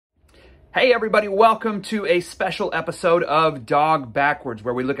Hey everybody, welcome to a special episode of Dog Backwards,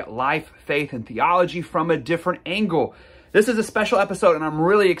 where we look at life, faith, and theology from a different angle. This is a special episode and I'm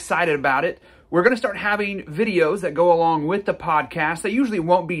really excited about it. We're going to start having videos that go along with the podcast. They usually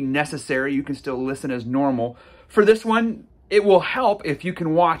won't be necessary. You can still listen as normal. For this one, it will help if you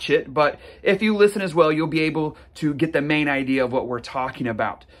can watch it, but if you listen as well, you'll be able to get the main idea of what we're talking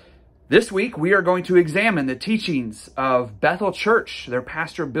about. This week, we are going to examine the teachings of Bethel Church, their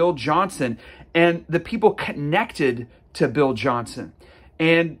pastor Bill Johnson, and the people connected to Bill Johnson.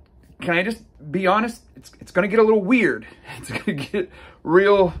 And can I just be honest? It's going to get a little weird. It's going to get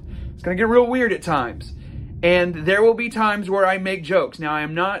real weird at times. And there will be times where I make jokes. Now,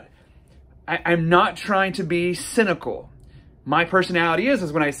 I'm not trying to be cynical. My personality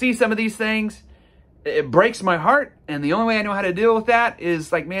is when I see some of these things, it breaks my heart, and the only way I know how to deal with that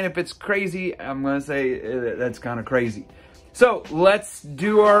is like, man, if it's crazy, I'm going to say that's kind of crazy. So let's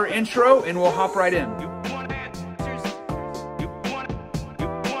do our intro and we'll hop right in.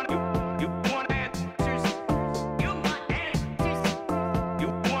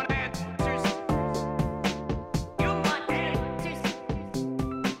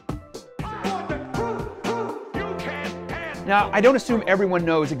 Now, I don't assume everyone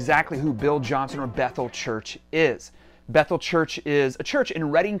knows exactly who Bill Johnson or Bethel Church is. Bethel Church is a church in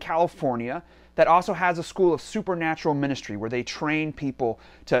Redding, California that also has a school of supernatural ministry where they train people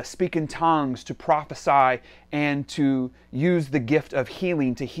to speak in tongues, to prophesy, and to use the gift of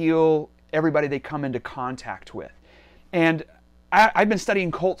healing to heal everybody they come into contact with. And I've been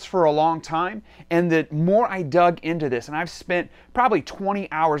studying cults for a long time, and the more I dug into this, and I've spent probably 20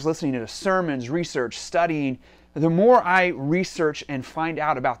 hours listening to sermons, research, studying, the more I research and find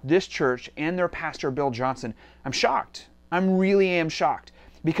out about this church and their pastor, Bill Johnson, I'm shocked. I really am shocked.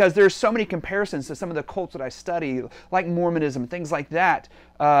 Because there's so many comparisons to some of the cults that I study, like Mormonism, things like that,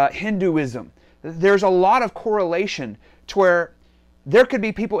 Hinduism. There's a lot of correlation to where there could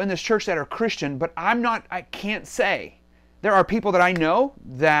be people in this church that are Christian, but I can't say. There are people that I know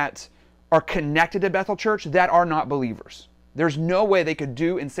that are connected to Bethel Church that are not believers. There's no way they could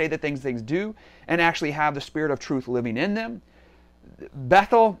do and say the things they do and actually have the Spirit of truth living in them.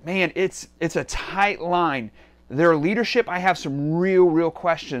 Bethel, man, it's a tight line. Their leadership, I have some real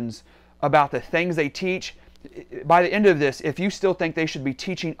questions about the things they teach. By the end of this, if you still think they should be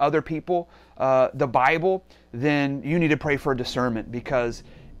teaching other people the Bible, then you need to pray for discernment, because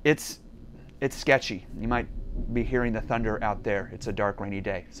it's sketchy. You might be hearing the thunder out there. It's a dark, rainy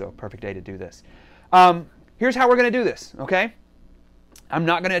day, so perfect day to do this. Here's how we're going to do this, okay? I'm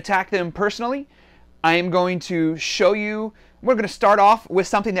not going to attack them personally. I am going to show you, we're going to start off with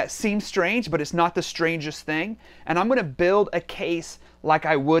something that seems strange, but it's not the strangest thing. And I'm going to build a case like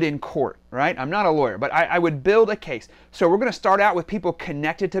I would in court, right? I'm not a lawyer, but I would build a case. So we're going to start out with people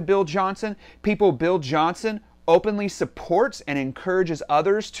connected to Bill Johnson, people Bill Johnson openly supports and encourages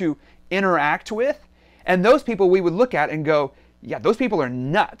others to interact with. And those people we would look at and go, yeah, those people are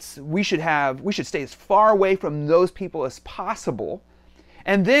nuts. We should stay as far away from those people as possible.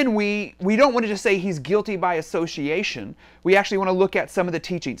 And then we don't want to just say he's guilty by association. We actually want to look at some of the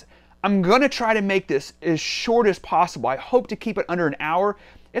teachings. I'm going to try to make this as short as possible. I hope to keep it under an hour.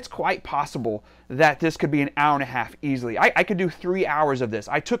 It's quite possible that this could be an hour and a half easily. I could do 3 hours of this.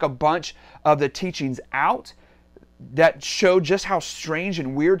 I took a bunch of the teachings out that showed just how strange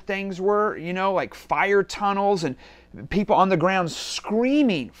and weird things were, you know, like fire tunnels and people on the ground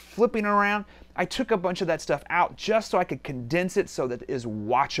screaming, flipping around. I took a bunch of that stuff out just so I could condense it so that it is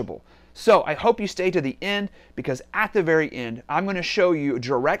watchable. So I hope you stay to the end, because at the very end, I'm going to show you a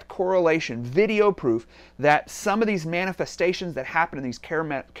direct correlation, video proof, that some of these manifestations that happen in these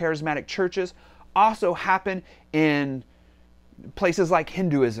charismatic churches also happen in places like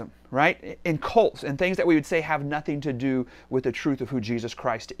Hinduism, right? In cults and things that we would say have nothing to do with the truth of who Jesus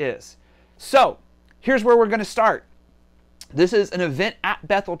Christ is. So here's where we're going to start. This is an event at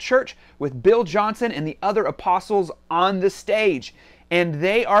Bethel Church with Bill Johnson and the other apostles on the stage. And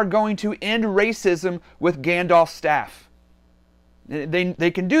they are going to end racism with Gandalf's staff.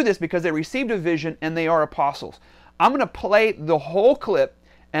 They can do this because they received a vision and they are apostles. I'm going to play the whole clip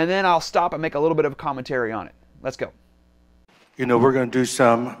and then I'll stop and make a little bit of commentary on it. Let's go. You know, we're going to do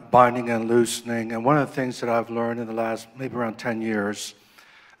some binding and loosening. And one of the things that I've learned in the last maybe around 10 years,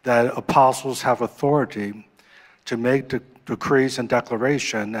 that apostles have authority to make decrees and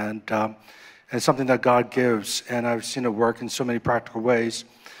declaration, and it's something that God gives, and I've seen it work in so many practical ways.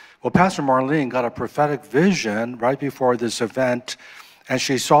 Well, Pastor Marlene got a prophetic vision right before this event, and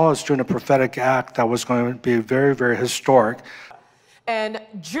she saw us doing a prophetic act that was going to be very historic. And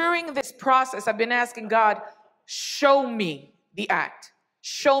during this process, I've been asking God, show me the act.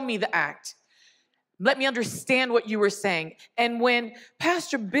 Show me the act. Let me understand what you were saying. And when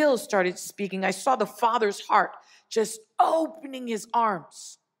Pastor Bill started speaking, I saw the Father's heart just opening his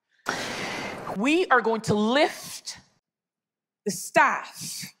arms. We are going to lift the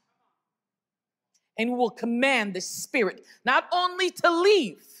staff and we will command the Spirit not only to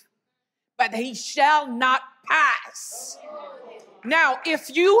leave, but he shall not pass. Now,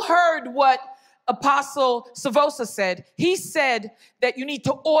 if you heard what Apostle Savosa said, he said that you need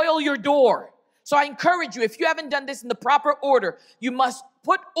to oil your door. So I encourage you, if you haven't done this in the proper order, you must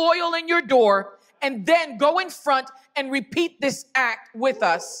put oil in your door and then go in front and repeat this act with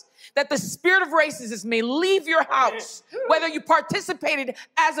us, that the spirit of racism may leave your house, whether you participated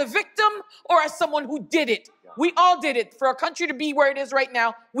as a victim or as someone who did it. We all did it. For our country to be where it is right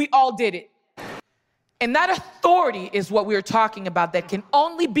now, we all did it. And that authority is what we're talking about that can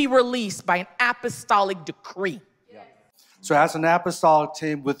only be released by an apostolic decree. So as an apostolic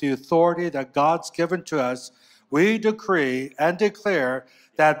team, with the authority that God's given to us, we decree and declare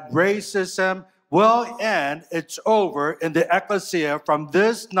that racism will end. It's over in the ecclesia from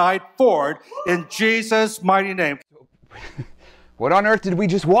this night forward in Jesus' mighty name. What on earth did we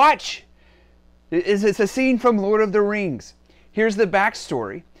just watch? It's a scene from Lord of the Rings. Here's the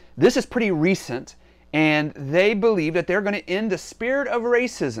backstory. This is pretty recent, and they believe that they're going to end the spirit of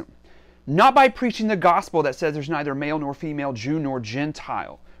racism. Not by preaching the gospel that says there's neither male nor female, Jew nor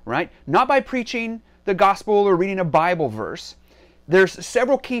Gentile, right? Not by preaching the gospel or reading a Bible verse. There's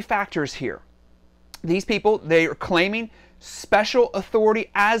several key factors here. These people, they are claiming special authority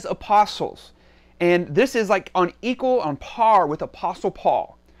as apostles. And this is like on par with Apostle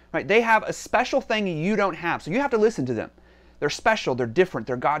Paul, right? They have a special thing you don't have. So you have to listen to them. They're special, they're different,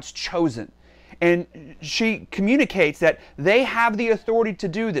 they're God's chosen. And she communicates that they have the authority to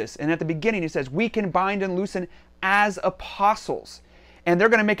do this. And at the beginning it says, we can bind and loosen as apostles. And they're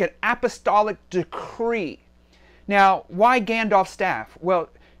going to make an apostolic decree. Now, why Gandalf's staff? Well,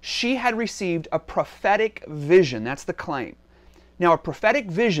 she had received a prophetic vision. That's the claim. Now, a prophetic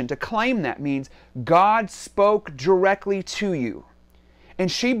vision, to claim that means God spoke directly to you.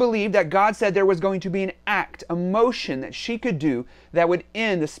 And she believed that God said there was going to be an act, a motion that she could do that would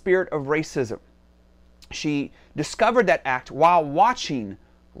end the spirit of racism. She discovered that act while watching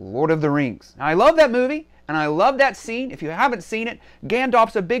Lord of the Rings. Now, I love that movie, and I love that scene. If you haven't seen it,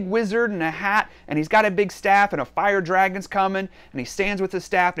 Gandalf's a big wizard in a hat, and he's got a big staff, and a fire dragon's coming, and he stands with his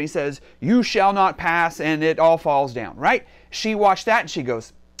staff, and he says, "You shall not pass," and it all falls down, right? She watched that, and she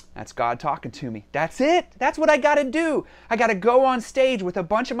goes, that's God talking to me. That's it. That's what I got to do. I got to go on stage with a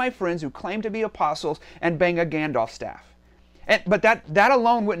bunch of my friends who claim to be apostles and bang a Gandalf staff. But that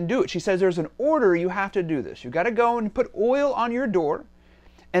alone wouldn't do it. She says there's an order you have to do this. You got to go and put oil on your door,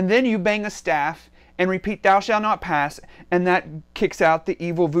 and then you bang a staff and repeat, "Thou shalt not pass," and that kicks out the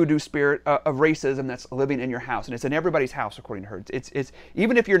evil voodoo spirit of racism that's living in your house. And it's in everybody's house, according to her. It's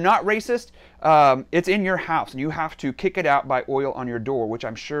even if you're not racist, it's in your house, and you have to kick it out by oil on your door, which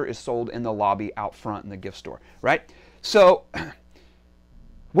I'm sure is sold in the lobby out front in the gift store, right? So,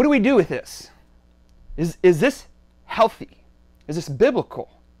 what do we do with this? Is this healthy? Is this biblical?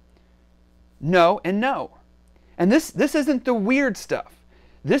 No and no. And this isn't the weird stuff.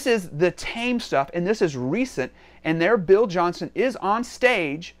 This is the tame stuff, and this is recent, and there Bill Johnson is on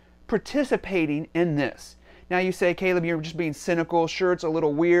stage participating in this. Now you say, Caleb, you're just being cynical. Sure, it's a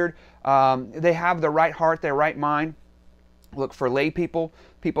little weird. They have the right heart, their right mind. Look, for lay people,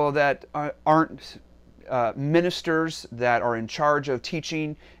 people that aren't ministers, that are in charge of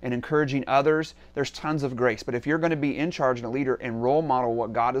teaching and encouraging others, there's tons of grace. But if you're going to be in charge and a leader and role model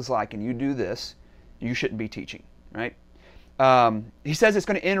what God is like, and you do this, you shouldn't be teaching, right? He says it's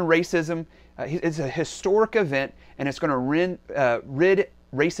going to end racism. It's a historic event, and it's going to rid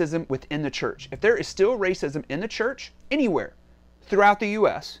racism within the church. If there is still racism in the church, anywhere throughout the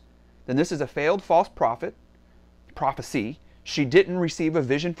U.S., then this is a failed false prophecy. She didn't receive a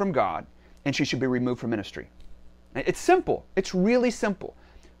vision from God, and she should be removed from ministry. It's simple. It's really simple.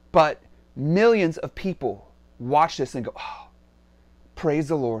 But millions of people watch this and go, "Oh, praise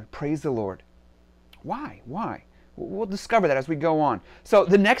the Lord, praise the Lord." Why? Why? We'll discover that as we go on. So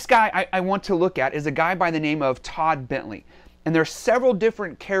the next guy I want to look at is a guy by the name of Todd Bentley. And there's several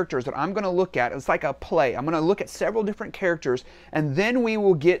different characters that I'm going to look at. It's like a play. I'm going to look at several different characters, and then we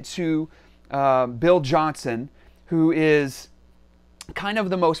will get to Bill Johnson, who is kind of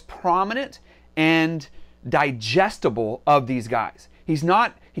the most prominent and digestible of these guys. He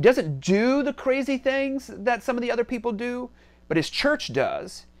doesn't do the crazy things that some of the other people do, but his church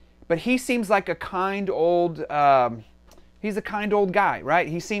does. But he seems like a kind old, he's a kind old guy, right?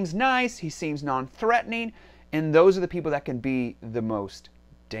 He seems nice, he seems non-threatening, and those are the people that can be the most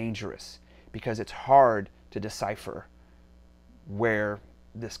dangerous because it's hard to decipher where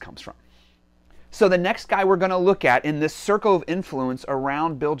this comes from. So the next guy we're going to look at in this circle of influence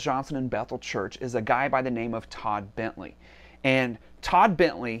around Bill Johnson and Bethel Church is a guy by the name of Todd Bentley. And Todd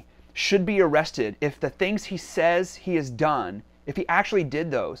Bentley should be arrested if the things he says he has done, if he actually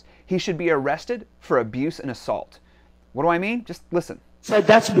did those, he should be arrested for abuse and assault. What do I mean? Just listen. Said,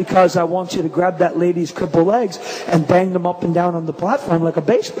 that's because I want you to grab that lady's crippled legs and bang them up and down on the platform like a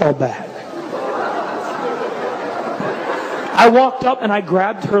baseball bat. I walked up and I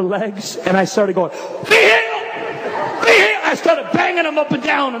grabbed her legs and I started going, be healed! Be healed! I started banging them up and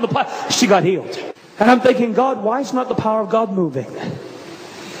down on the platform. She got healed. And I'm thinking, God, why is not the power of God moving?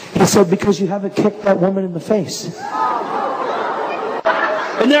 He said, because you haven't kicked that woman in the face.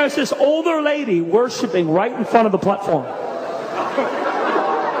 And there's this older lady worshiping right in front of the platform.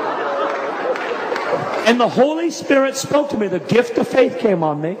 And the Holy Spirit spoke to me. The gift of faith came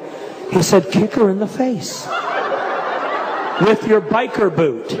on me. He said, kick her in the face with your biker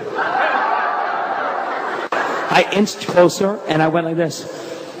boot. I inched closer and I went like this.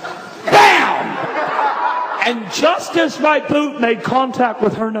 Bam! And just as my boot made contact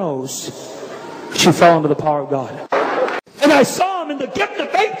with her nose, she fell into the power of God. And I saw him and the gift of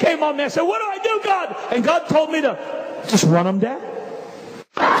faith came on me. I said, what do I do, God? And God told me to just run him down.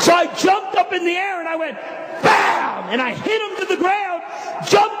 So I jumped up in the air and I went, bam! And I hit him to the ground,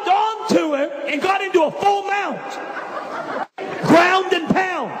 jumped onto him, and got into a full mount. Ground and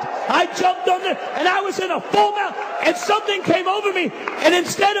pound. I jumped on there and I was in a full mount and something came over me. And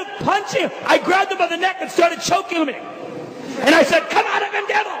instead of punching him, I grabbed him by the neck and started choking him. And I said, come out of him,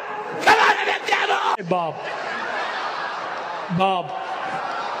 devil! Come out of him, devil! Hey, Bob.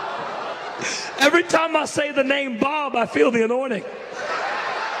 Every time I say the name Bob, I feel the anointing.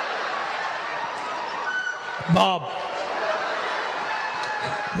 Bob.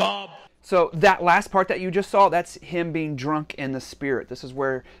 So that last part that you just saw, that's him being drunk in the Spirit. This is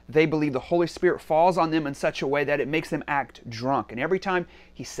where they believe the Holy Spirit falls on them in such a way that it makes them act drunk. And every time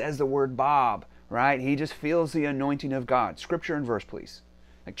he says the word Bob, right, he just feels the anointing of God. Scripture and verse, please.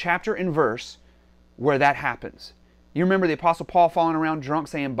 Like chapter and verse where that happens. You remember the Apostle Paul falling around drunk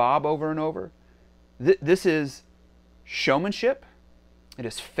saying Bob over and over? This is showmanship. It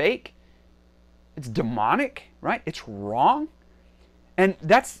is fake. It's demonic, right? It's wrong. And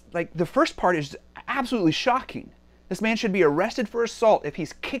that's like the first part is absolutely shocking. This man should be arrested for assault if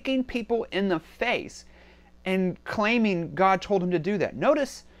he's kicking people in the face and claiming God told him to do that.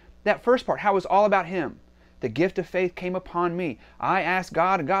 Notice that first part, how it was all about him. The gift of faith came upon me. I asked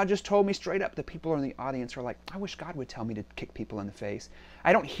God, and God just told me straight up. The people in the audience are like, I wish God would tell me to kick people in the face.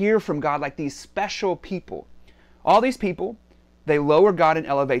 I don't hear from God like these special people. All these people, they lower God and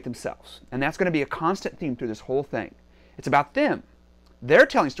elevate themselves. And that's going to be a constant theme through this whole thing. It's about them. They're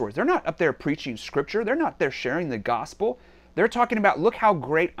telling stories. They're not up there preaching Scripture. They're not there sharing the gospel. They're talking about, look how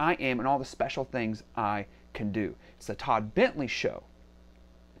great I am and all the special things I can do. It's the Todd Bentley show.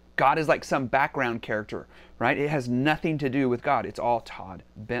 God is like some background character, right? It has nothing to do with God. It's all Todd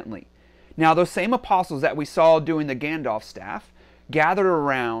Bentley. Now, those same apostles that we saw doing the Gandalf staff gathered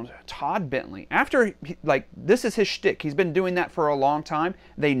around Todd Bentley. After, this is his shtick. He's been doing that for a long time.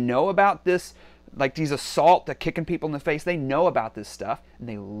 They know about this, like these assault, the kicking people in the face. They know about this stuff, and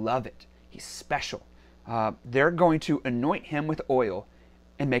they love it. He's special. They're going to anoint him with oil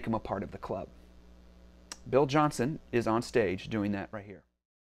and make him a part of the club. Bill Johnson is on stage doing that right here.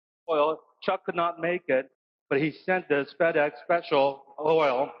 Oil. Chuck could not make it, but he sent this FedEx special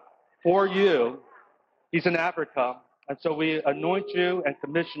oil for you. He's in Africa, and so we anoint you and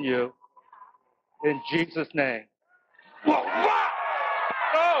commission you in Jesus' name. Whoa, wow!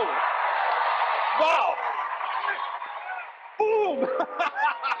 Oh! Wow! Boom!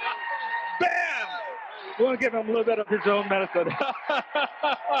 Bam! We want to give him a little bit of his own medicine.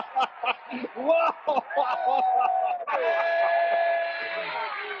 Whoa!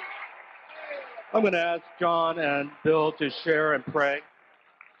 I'm going to ask John and Bill to share and pray.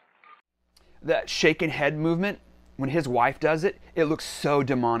 That shaken head movement, when his wife does it, it looks so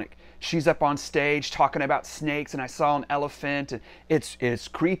demonic. She's up on stage talking about snakes, and I saw an elephant. And it's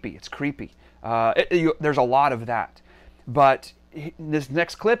creepy. It's creepy. There's a lot of that. But this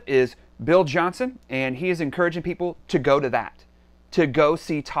next clip is Bill Johnson, and he is encouraging people to go to that, to go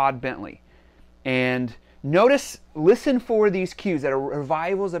see Todd Bentley. And notice, listen for these cues that a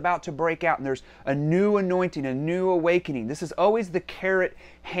revival is about to break out, and there's a new anointing, a new awakening. This is always the carrot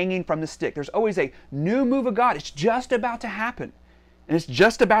hanging from the stick. There's always a new move of God. It's just about to happen. And it's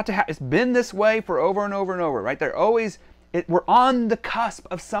just about to happen. It's been this way for over and over and over, right? They're always, we're on the cusp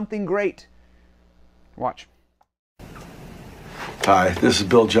of something great. Watch. Hi, this is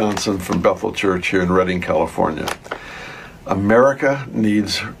Bill Johnson from Bethel Church here in Redding, California. America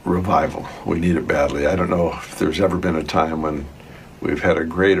needs revival. We need it badly. I don't know if there's ever been a time when we've had a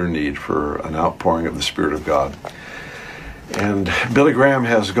greater need for an outpouring of the Spirit of God. And Billy Graham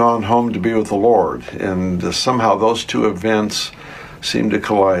has gone home to be with the Lord, and somehow those two events seem to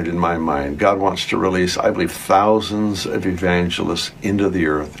collide in my mind. God wants to release, I believe, thousands of evangelists into the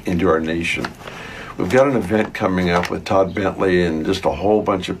earth, into our nation. We've got an event coming up with Todd Bentley and just a whole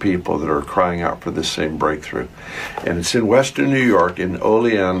bunch of people that are crying out for this same breakthrough. And it's in Western New York, in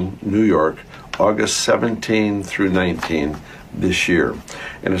Olean, New York, August 17 through 19 this year.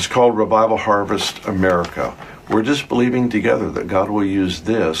 And it's called Revival Harvest America. We're just believing together that God will use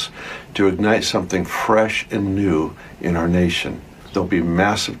this to ignite something fresh and new in our nation. There'll be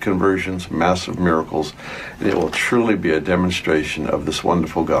massive conversions, massive miracles, and it will truly be a demonstration of this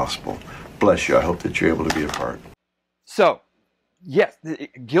wonderful gospel. Bless you. I hope that you're able to be a part. So, yes,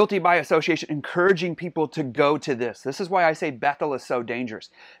 guilty by association, encouraging people to go to this. This is why I say Bethel is so dangerous.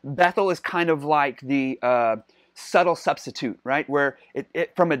 Bethel is kind of like the subtle substitute, right? Where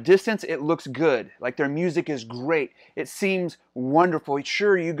it from a distance, it looks good. Like their music is great. It seems wonderful.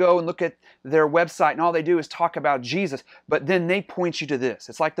 Sure, you go and look at their website and all they do is talk about Jesus, but then they point you to this.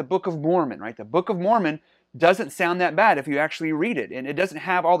 It's like the Book of Mormon, right? The Book of Mormon doesn't sound that bad if you actually read it, and it doesn't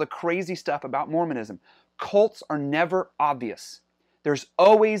have all the crazy stuff about Mormonism. Cults are never obvious. There's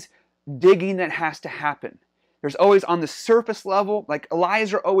always digging that has to happen. There's always on the surface level, like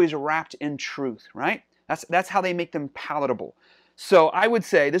lies are always wrapped in truth, right? That's how they make them palatable. So I would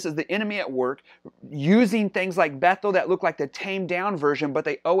say this is the enemy at work, using things like Bethel that look like the tamed down version, but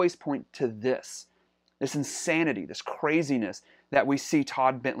they always point to this insanity, this craziness that we see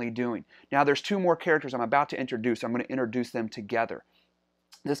Todd Bentley doing. Now there's two more characters I'm about to introduce. I'm going to introduce them together.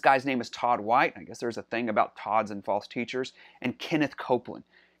 This guy's name is Todd White. I guess there's a thing about Todds and false teachers. And Kenneth Copeland.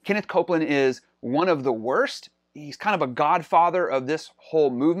 Kenneth Copeland is one of the worst. He's kind of a godfather of this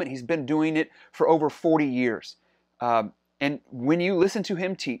whole movement. He's been doing it for over 40 years. And when you listen to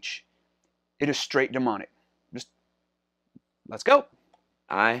him teach, it is straight demonic. Just, let's go.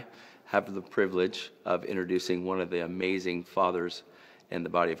 I have the privilege of introducing one of the amazing fathers in the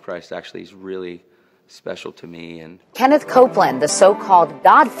body of Christ. Actually, he's really special to me. And Kenneth Copeland, the so-called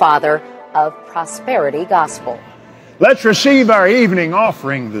godfather of prosperity gospel. Let's receive our evening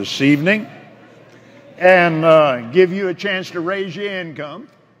offering this evening and give you a chance to raise your income.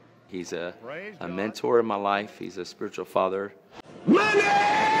 He's a mentor in my life. He's a spiritual father. Money!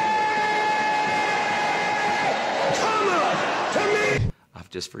 Come up to me! I've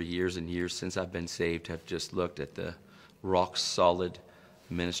just for years and years since I've been saved have just looked at the rock solid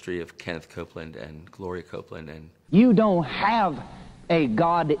ministry of Kenneth Copeland and Gloria Copeland. And you don't have a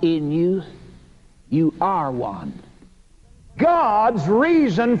God in you. You are one. God's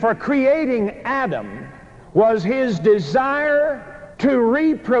reason for creating Adam was his desire to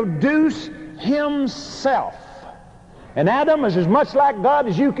reproduce himself. And Adam is as much like God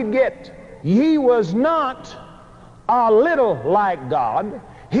as you could get. He was not a little like God.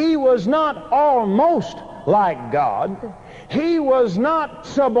 He was not almost like God. He was not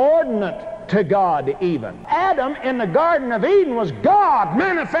subordinate to God even. Adam in the Garden of Eden was God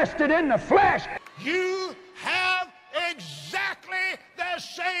manifested in the flesh. You have exactly the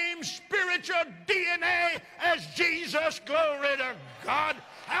same spiritual DNA as Jesus. Glory to God.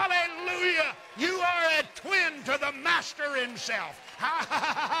 Hallelujah. You are a twin to the Master himself.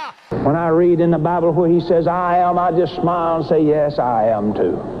 When I read in the Bible where he says, I am, I just smile and say, yes, I am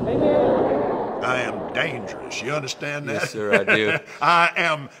too. I am dangerous. You understand that? yes, sir, I do. I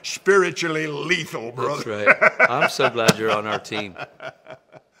am spiritually lethal, brother. That's right. I'm so glad you're on our team. I'm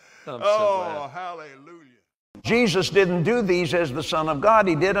so glad. Hallelujah. Jesus didn't do these as the Son of God.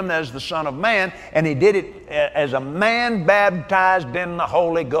 He did them as the Son of Man, and he did it as a man baptized in the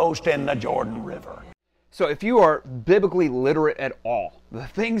Holy Ghost in the Jordan River. So if you are biblically literate at all, the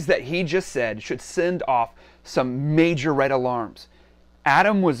things that he just said should send off some major red alarms.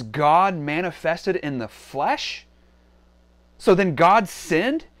 Adam was God manifested in the flesh? So then God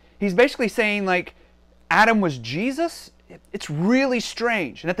sinned? He's basically saying like Adam was Jesus? It's really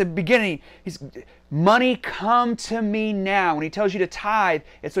strange. And at the beginning, money come to me now. When he tells you to tithe,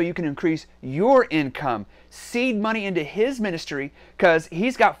 it's so you can increase your income. Seed money into his ministry because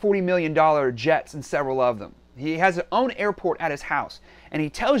he's got $40 million jets and several of them. He has his own airport at his house. And he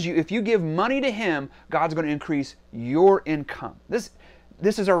tells you if you give money to him, God's going to increase your income. This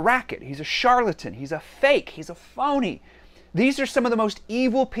is a racket. He's a charlatan. He's a fake. He's a phony. These are some of the most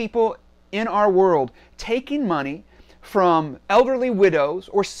evil people in our world, taking money, from elderly widows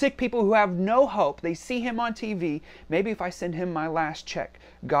or sick people who have no hope. They see him on TV. Maybe if I send him my last check,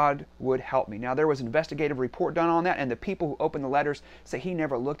 God would help me. Now, there was an investigative report done on that, and the people who opened the letters say he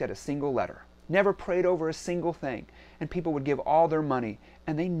never looked at a single letter, never prayed over a single thing, and people would give all their money,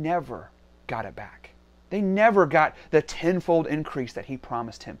 and they never got it back. They never got the tenfold increase that he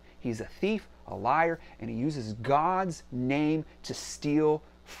promised him. He's a thief, a liar, and he uses God's name to steal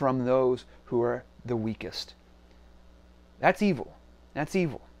from those who are the weakest. That's evil. That's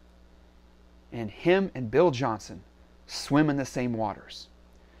evil. And him and Bill Johnson swim in the same waters.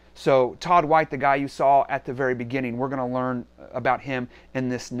 So Todd White, the guy you saw at the very beginning, we're going to learn about him in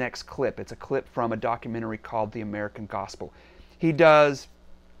this next clip. It's a clip from a documentary called The American Gospel. He does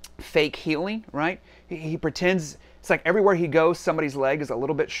fake healing, right? He pretends, it's like everywhere he goes, somebody's leg is a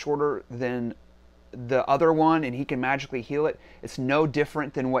little bit shorter than the other one, and he can magically heal it. It's no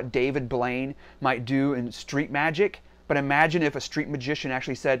different than what David Blaine might do in street magic. But imagine if a street magician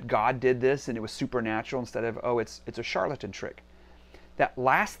actually said God did this and it was supernatural instead of, oh, it's a charlatan trick. That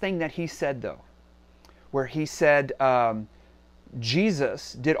last thing that he said, though, where he said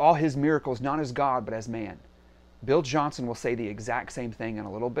Jesus did all his miracles not as God but as man. Bill Johnson will say the exact same thing in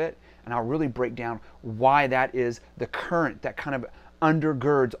a little bit, and I'll really break down why that is the current that kind of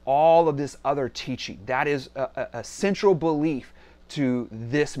undergirds all of this other teaching. That is a central belief to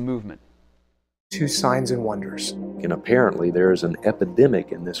this movement. 2 signs and wonders. And apparently there is an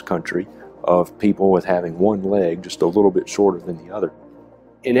epidemic in this country of people with having one leg just a little bit shorter than the other.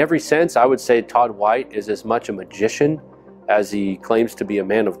 In every sense, I would say Todd White is as much a magician as he claims to be a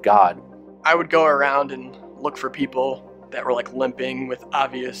man of God. I would go around and look for people that were like limping with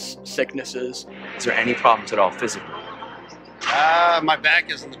obvious sicknesses. Is there any problems at all physically? My back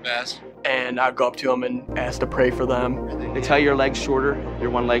isn't the best. And I'd go up to them and ask to pray for them. They tell you your leg's shorter, your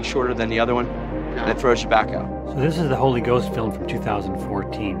one leg's shorter than the other one, and it throws you back out. So this is the Holy Ghost film from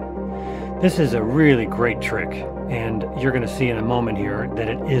 2014. This is a really great trick, and you're going to see in a moment here that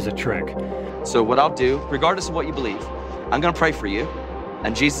it is a trick. So what I'll do, regardless of what you believe, I'm going to pray for you,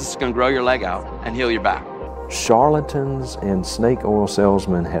 and Jesus is going to grow your leg out and heal your back. Charlatans and snake oil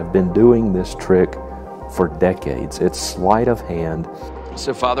salesmen have been doing this trick for decades. It's sleight of hand.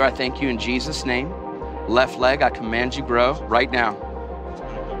 So Father, I thank you in Jesus' name. Left leg, I command you grow right now.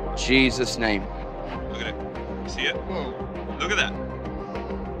 Jesus' name. Look at it. You see it? Whoa. Look at that.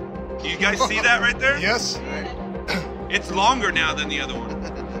 Can you guys see that right there? Yes. It's longer now than the other one.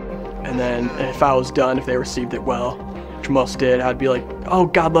 And then if I was done, if they received it well, which most did, I'd be like, oh,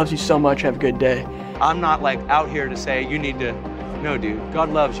 God loves you so much, have a good day. I'm not like out here to say you need to, no dude, God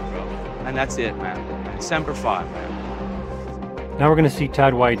loves you, bro. And that's it, man. Semper Fi, man. Now we're going to see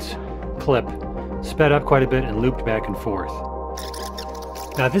Todd White's clip sped up quite a bit and looped back and forth.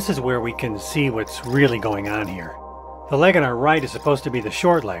 Now this is where we can see what's really going on here. The leg on our right is supposed to be the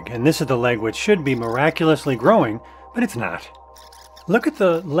short leg, and this is the leg which should be miraculously growing, but it's not. Look at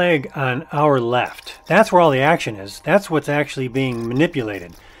the leg on our left. That's where all the action is. That's what's actually being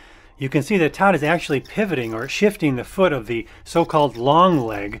manipulated. You can see that Todd is actually pivoting or shifting the foot of the so-called long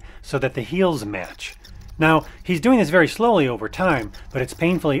leg so that the heels match. Now, he's doing this very slowly over time, but it's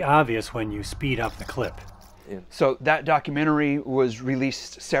painfully obvious when you speed up the clip. So that documentary was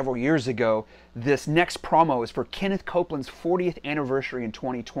released several years ago. This next promo is for Kenneth Copeland's 40th anniversary in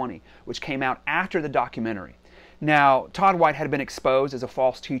 2020, which came out after the documentary. Now, Todd White had been exposed as a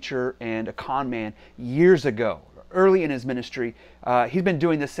false teacher and a con man years ago. Early in his ministry, he's been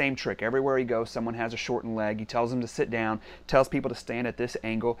doing the same trick. Everywhere he goes, someone has a shortened leg. He tells them to sit down, tells people to stand at this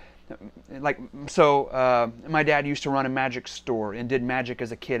angle. My dad used to run a magic store and did magic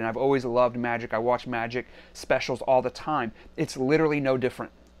as a kid, and I've always loved magic. I watch magic specials all the time. It's literally no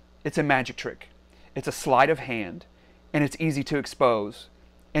different. It's a magic trick. It's a sleight of hand, and it's easy to expose,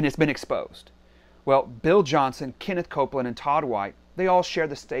 and it's been exposed. Well, Bill Johnson, Kenneth Copeland, and Todd White, they all share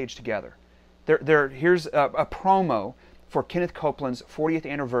the stage together. Here's a promo for Kenneth Copeland's 40th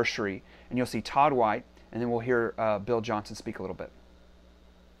anniversary, and you'll see Todd White, and then we'll hear Bill Johnson speak a little bit.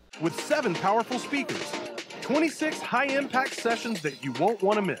 With 7 powerful speakers, 26 high-impact sessions that you won't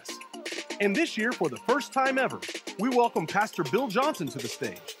want to miss. And this year, for the first time ever, we welcome Pastor Bill Johnson to the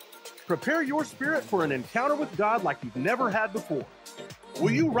stage. Prepare your spirit for an encounter with God like you've never had before.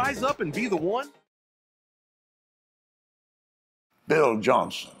 Will you rise up and be the one? Bill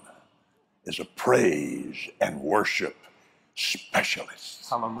Johnson is a praise and worship specialist.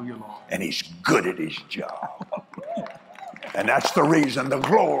 Hallelujah, Lord. And he's good at his job. And that's the reason the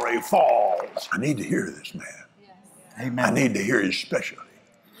glory falls. I need to hear this man. Yes. Amen. I need to hear his specialty.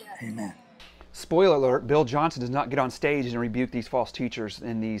 Yes. Amen. Spoiler alert, Bill Johnson does not get on stage and rebuke these false teachers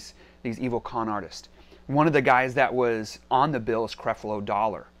and these evil con artists. One of the guys that was on the bill is Creflo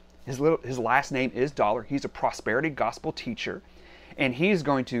Dollar. His last name is Dollar. He's a prosperity gospel teacher, and he's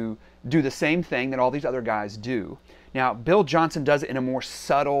going to do the same thing that all these other guys do. Now, Bill Johnson does it in a more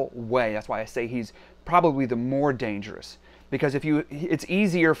subtle way. That's why I say he's probably the more dangerous. Because it's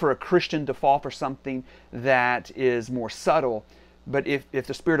easier for a Christian to fall for something that is more subtle. But if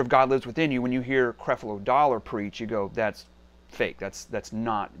the Spirit of God lives within you, when you hear Creflo Dollar preach, you go, that's fake. That's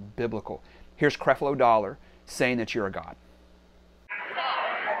not biblical. Here's Creflo Dollar saying that you're a God.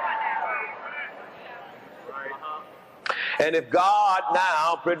 And if God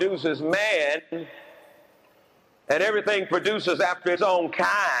now produces man, and everything produces after its own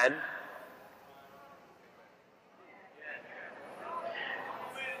kind,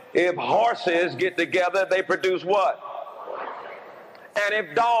 if horses get together, they produce what? And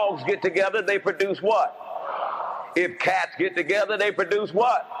if dogs get together, they produce what? If cats get together, they produce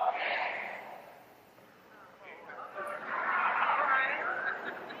what?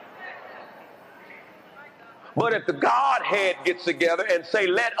 But if the Godhead gets together and say,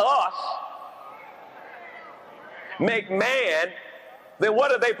 let us make man, then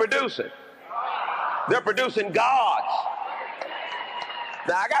what are they producing? They're producing gods.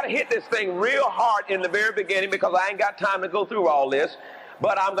 Now, I got to hit this thing real hard in the very beginning because I ain't got time to go through all this.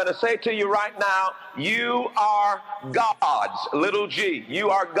 But I'm going to say to you right now, you are gods, little g. You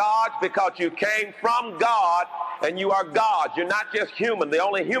are gods because you came from God, and you are gods. You're not just human. The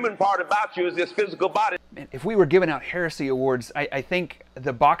only human part about you is this physical body. Man, if we were giving out heresy awards, I think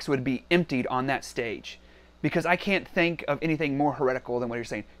the box would be emptied on that stage. Because I can't think of anything more heretical than what you're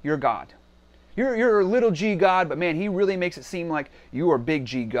saying. You're God. You're a little g God, but man, he really makes it seem like you are big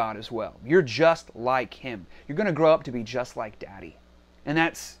G God as well. You're just like him. You're going to grow up to be just like Daddy. And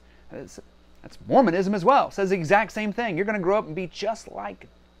that's Mormonism as well. It says the exact same thing. You're going to grow up and be just like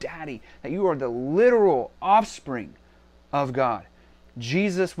Daddy. That you are the literal offspring of God.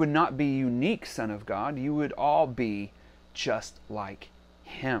 Jesus would not be unique Son of God. You would all be just like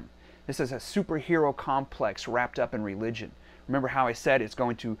him. This is a superhero complex wrapped up in religion. Remember how I said it's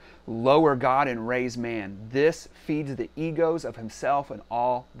going to lower God and raise man. This feeds the egos of himself and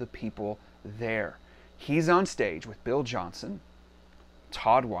all the people there. He's on stage with Bill Johnson,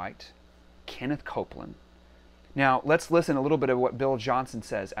 Todd White, Kenneth Copeland. Now, let's listen a little bit of what Bill Johnson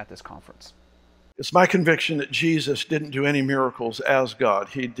says at this conference. It's my conviction that Jesus didn't do any miracles as God.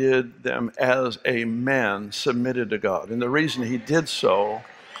 He did them as a man submitted to God. And the reason he did so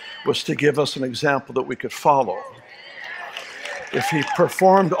was to give us an example that we could follow. If he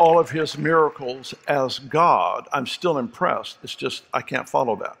performed all of his miracles as God, I'm still impressed. It's just I can't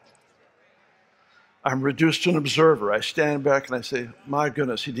follow that. I'm reduced to an observer. I stand back and I say, my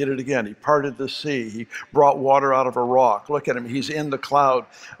goodness, he did it again. He parted the sea. He brought water out of a rock. Look at him. He's in the cloud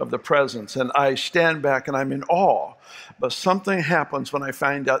of the presence. And I stand back and I'm in awe. But something happens when I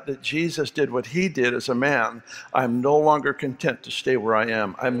find out that Jesus did what he did as a man. I'm no longer content to stay where I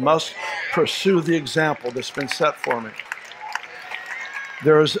am. I must pursue the example that's been set for me.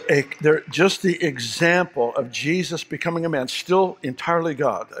 Just the example of Jesus becoming a man, still entirely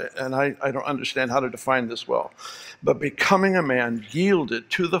God, and I don't understand how to define this well, but becoming a man yielded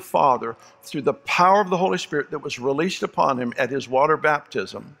to the Father through the power of the Holy Spirit that was released upon him at his water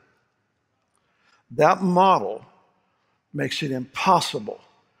baptism. That model makes it impossible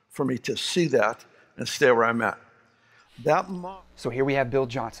for me to see that and stay where I'm at. So here we have Bill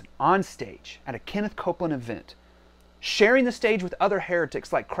Johnson on stage at a Kenneth Copeland event, sharing the stage with other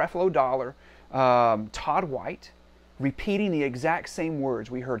heretics like Creflo Dollar, Todd White, repeating the exact same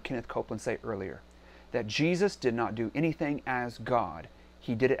words we heard Kenneth Copeland say earlier, that Jesus did not do anything as God.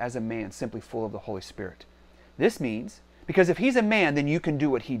 He did it as a man, simply full of the Holy Spirit. This means, because if he's a man, then you can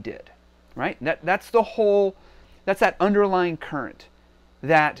do what he did, right? That's that underlying current,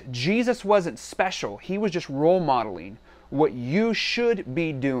 that Jesus wasn't special. He was just role modeling what you should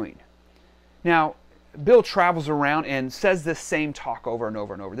be doing. Now, Bill travels around and says this same talk over and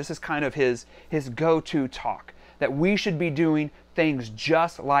over and over. This is kind of his go-to talk, that we should be doing things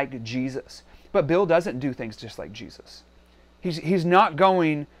just like Jesus. But Bill doesn't do things just like Jesus. He's not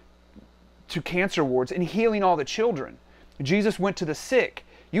going to cancer wards and healing all the children. Jesus went to the sick.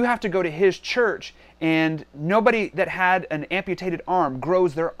 You have to go to his church, and nobody that had an amputated arm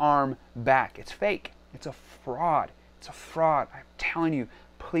grows their arm back. It's fake. It's a fraud. It's a fraud. I'm telling you,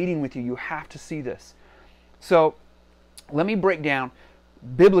 pleading with you, you have to see this. So let me break down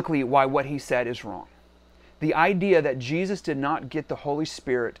biblically why what he said is wrong. The idea that Jesus did not get the Holy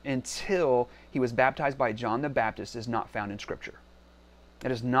Spirit until he was baptized by John the Baptist is not found in Scripture. It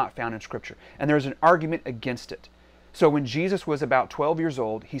is not found in Scripture. And there's an argument against it. So when Jesus was about 12 years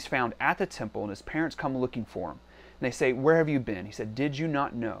old, he's found at the temple, and his parents come looking for him. And they say, "Where have you been?" He said, "Did you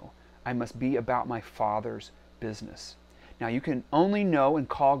not know I must be about my Father's business?" Now you can only know and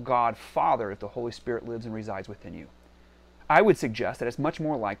call God Father if the Holy Spirit lives and resides within you. I would suggest that it's much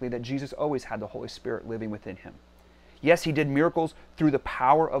more likely that Jesus always had the Holy Spirit living within him. Yes, he did miracles through the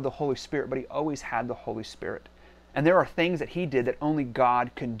power of the Holy Spirit, but he always had the Holy Spirit. And there are things that he did that only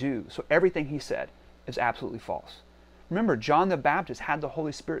God can do. So everything he said is absolutely false. Remember, John the Baptist had the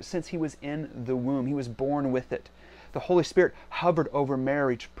Holy Spirit since he was in the womb. He was born with it. The Holy Spirit hovered over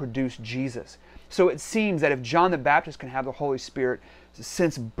Mary to produce Jesus. So it seems that if John the Baptist can have the Holy Spirit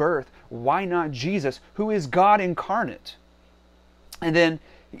since birth, why not Jesus, who is God incarnate? And then,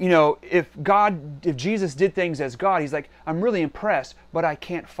 you know, if Jesus did things as God, he's like, I'm really impressed, but I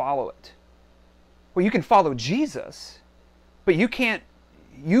can't follow it. Well, you can follow Jesus, but you can't.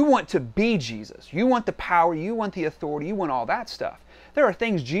 You want to be Jesus. You want the power, you want the authority, you want all that stuff. There are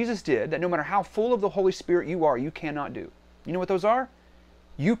things Jesus did that no matter how full of the Holy Spirit you are, you cannot do. You know what those are?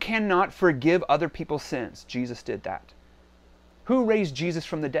 You cannot forgive other people's sins. Jesus did that. Who raised Jesus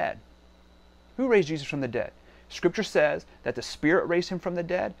from the dead? Who raised Jesus from the dead? Scripture says that the Spirit raised him from the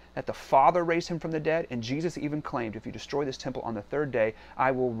dead, that the Father raised him from the dead, and Jesus even claimed, if you destroy this temple on the third day,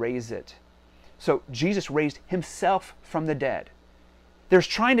 I will raise it. So Jesus raised himself from the dead. There's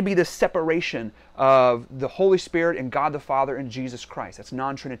trying to be this separation of the Holy Spirit and God the Father and Jesus Christ. That's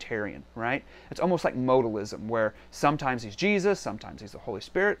non-Trinitarian, right? It's almost like modalism, where sometimes he's Jesus, sometimes he's the Holy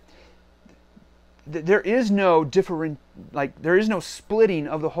Spirit. There is no there is no splitting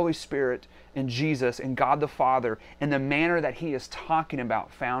of the Holy Spirit and Jesus and God the Father in the manner that he is talking about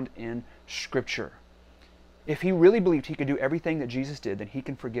found in Scripture. If he really believed he could do everything that Jesus did, then he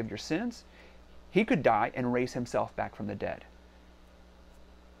can forgive your sins. He could die and raise himself back from the dead.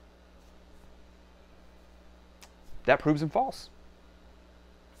 That proves him false.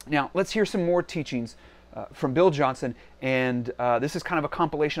 Now, let's hear some more teachings from Bill Johnson, and this is kind of a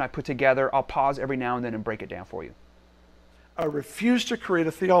compilation I put together. I'll pause every now and then and break it down for you. I refuse to create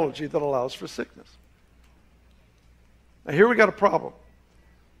a theology that allows for sickness. Now, here we got a problem.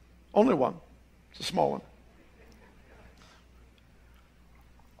 Only one. It's a small one.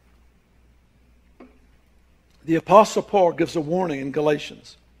 The Apostle Paul gives a warning in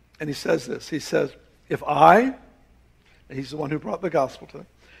Galatians, and he says this. He says, if I, he's the one who brought the gospel to them,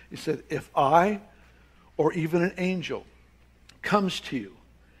 he said, if I or even an angel comes to you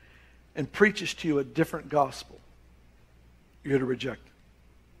and preaches to you a different gospel, you're to reject it.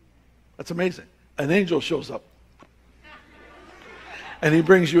 That's amazing. An angel shows up, and he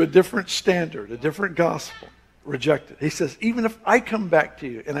brings you a different standard, a different gospel. Reject it. He says, even if I come back to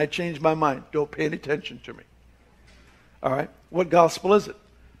you and I change my mind, don't pay any attention to me. All right? What gospel is it?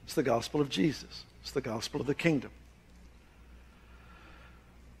 It's the gospel of Jesus. It's the gospel of the kingdom.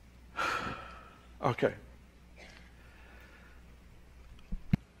 Okay.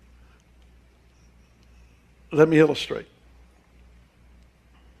 Let me illustrate.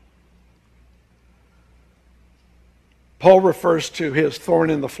 Paul refers to his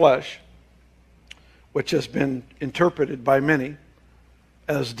thorn in the flesh, which has been interpreted by many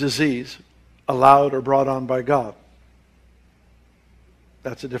as disease, allowed or brought on by God.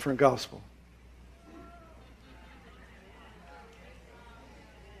 That's a different gospel.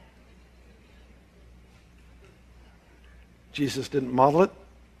 Jesus didn't model it,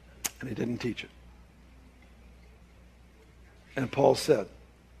 and he didn't teach it. And Paul said,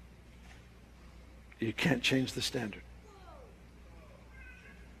 you can't change the standard.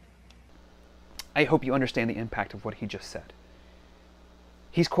 I hope you understand the impact of what he just said.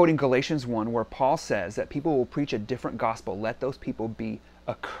 He's quoting Galatians 1, where Paul says that people will preach a different gospel. Let those people be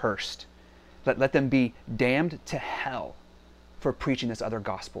accursed. Let them be damned to hell for preaching this other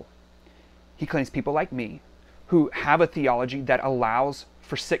gospel. He claims people like me who have a theology that allows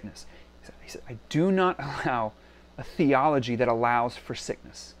for sickness. He said, I do not allow a theology that allows for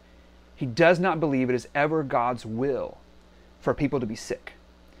sickness. He does not believe it is ever God's will for people to be sick.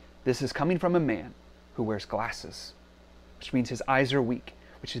 This is coming from a man who wears glasses, which means his eyes are weak,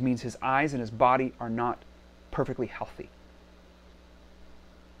 which means his eyes and his body are not perfectly healthy.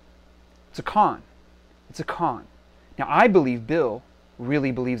 It's a con. It's a con. Now, I believe Bill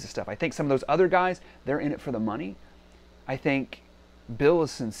really believes this stuff. I think some of those other guys, they're in it for the money. I think Bill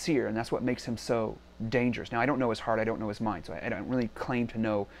is sincere, and that's what makes him so dangerous. Now, I don't know his heart. I don't know his mind, so I don't really claim to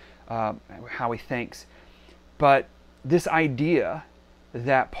know how he thinks. But this idea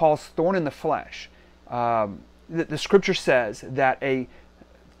that Paul's thorn in the flesh, the scripture says that a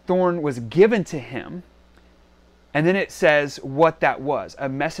thorn was given to him, and then it says what that was, a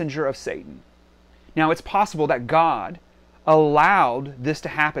messenger of Satan. Now, it's possible that God allowed this to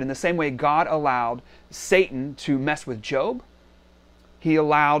happen in the same way God allowed Satan to mess with Job. He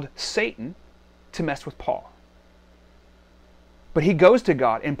allowed Satan to mess with Paul. But he goes to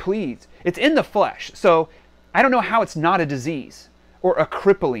God and pleads. It's in the flesh. So I don't know how it's not a disease or a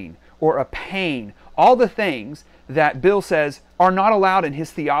crippling or a pain. All the things that Bill says are not allowed in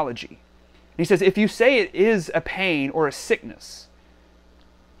his theology. He says if you say it is a pain or a sickness,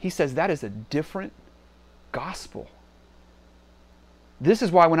 he says that is a different gospel. This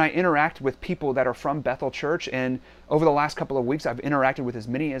is why when I interact with people that are from Bethel Church, and over the last couple of weeks I've interacted with as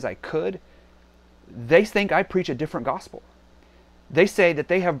many as I could, they think I preach a different gospel. They say that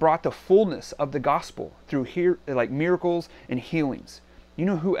they have brought the fullness of the gospel through here, like miracles and healings. You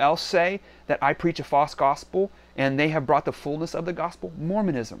know who else say that I preach a false gospel and they have brought the fullness of the gospel?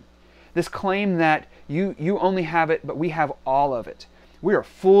 Mormonism. This claim that you only have it, but we have all of it. We are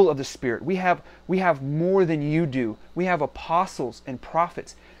full of the Spirit. We have more than you do. We have apostles and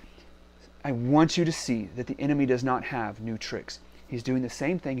prophets. I want you to see that the enemy does not have new tricks. He's doing the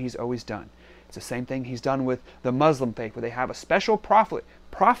same thing he's always done. It's the same thing he's done with the Muslim faith, where they have a special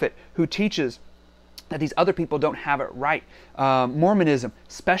prophet who teaches that these other people don't have it right. Mormonism,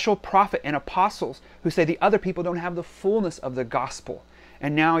 special prophet and apostles who say the other people don't have the fullness of the gospel.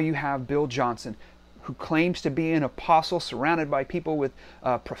 And now you have Bill Johnson, who claims to be an apostle surrounded by people with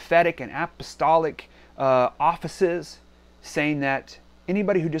prophetic and apostolic offices, saying that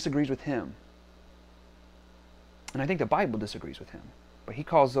anybody who disagrees with him, and I think the Bible disagrees with him, but he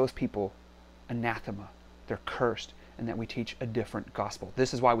calls those people anathema. They're cursed, and that we teach a different gospel.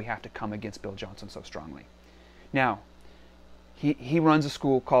 This is why we have to come against Bill Johnson so strongly. Now, he runs a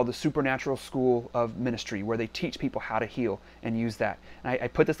school called the Supernatural School of Ministry, where they teach people how to heal and use that. And I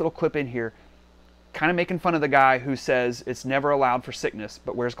put this little clip in here, kind of making fun of the guy who says it's never allowed for sickness,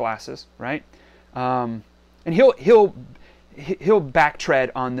 but wears glasses, right? And he'll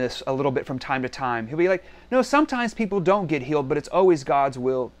backtread on this a little bit from time to time. He'll be like, no, sometimes people don't get healed, but it's always God's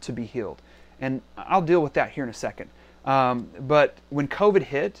will to be healed. And I'll deal with that here in a second. But when COVID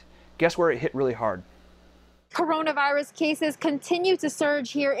hit, guess where it hit really hard? Coronavirus cases continue to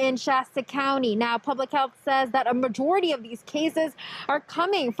surge here in Shasta County. Now, public health says that a majority of these cases are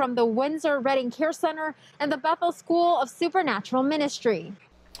coming from the Windsor Redding Care Center and the Bethel School of Supernatural Ministry.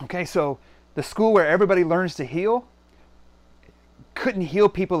 Okay, so the school where everybody learns to heal couldn't heal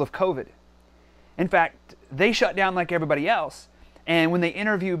people of COVID. In fact, they shut down like everybody else. And when they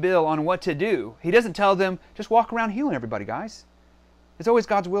interview Bill on what to do, he doesn't tell them, just walk around healing everybody, guys. It's always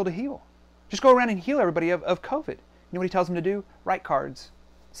God's will to heal. Just go around and heal everybody of COVID. You know what he tells them to do? Write cards.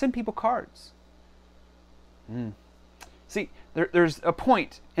 Send people cards. See, there's a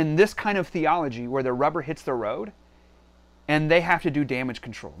point in this kind of theology where the rubber hits the road and they have to do damage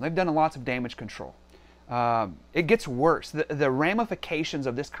control. They've done lots of damage control. It gets worse. The ramifications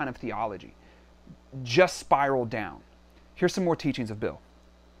of this kind of theology just spiral down. Here's some more teachings of Bill.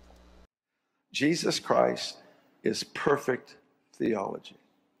 Jesus Christ is perfect theology.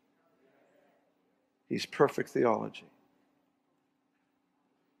 He's perfect theology.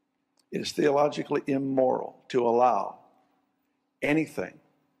 It is theologically immoral to allow anything,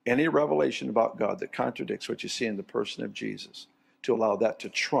 any revelation about God that contradicts what you see in the person of Jesus, to allow that to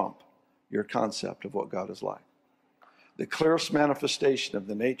trump your concept of what God is like. The clearest manifestation of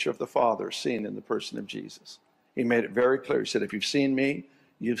the nature of the Father is seen in the person of Jesus. He made it very clear. He said, if you've seen me,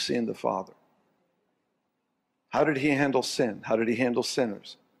 you've seen the Father. How did he handle sin? How did he handle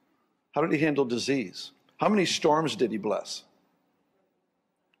sinners? How did he handle disease? How many storms did he bless?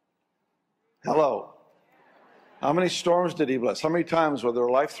 Hello. How many storms did he bless? How many times were there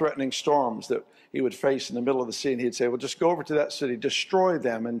life-threatening storms that he would face in the middle of the sea, and he'd say, well, just go over to that city, destroy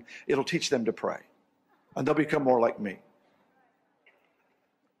them, and it'll teach them to pray. And they'll become more like me.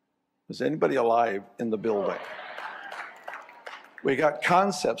 Is anybody alive in the building? We got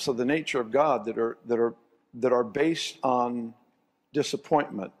concepts of the nature of God that are based on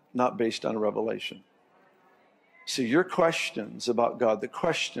disappointment, not based on revelation. See, your questions about God, the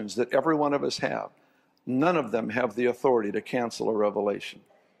questions that every one of us have, none of them have the authority to cancel a revelation.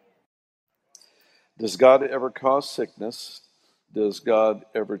 Does God ever cause sickness? Does God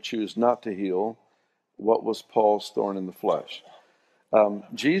ever choose not to heal? What was Paul's thorn in the flesh?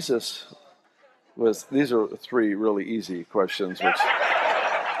 Jesus was, these are three really easy questions, which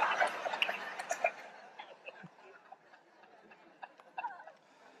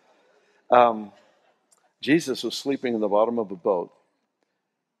Jesus was sleeping in the bottom of a boat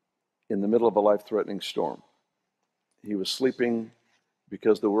in the middle of a life-threatening storm. He was sleeping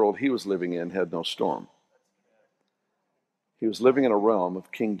because the world he was living in had no storm. He was living in a realm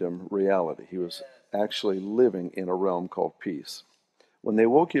of kingdom reality. He was actually living in a realm called peace. When they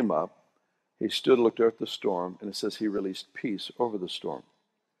woke him up, he stood and looked at the storm, and it says he released peace over the storm.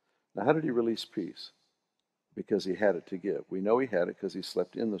 Now, how did he release peace? Because he had it to give. We know he had it because he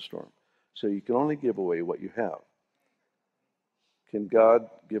slept in the storm. So you can only give away what you have. Can God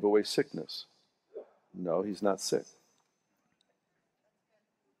give away sickness? No, he's not sick.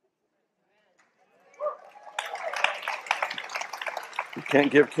 You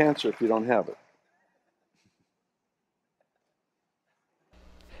can't give cancer if you don't have it.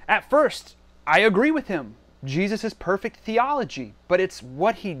 At first, I agree with him. Jesus is perfect theology, but it's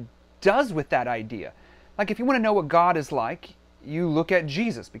what he does with that idea. Like, if you want to know what God is like, you look at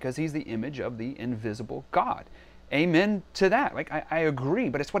Jesus because he's the image of the invisible God. Amen to that. Like, I agree,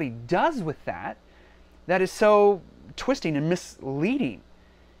 but it's what he does with that that is so twisting and misleading.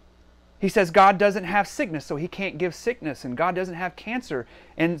 He says God doesn't have sickness, so he can't give sickness, and God doesn't have cancer.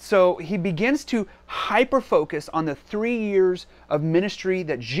 And so he begins to hyper-focus on the 3 years of ministry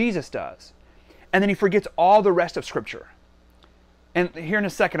that Jesus does. And then he forgets all the rest of Scripture. And here in a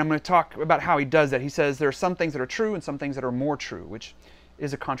second, I'm going to talk about how he does that. He says there are some things that are true and some things that are more true, which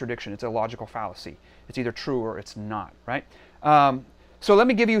is a contradiction. It's a logical fallacy. It's either true or it's not, right? So let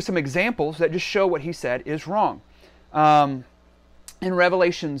me give you some examples that just show what he said is wrong. In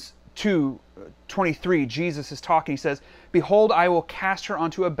Revelations 2:23, Jesus is talking. He says, "Behold, I will cast her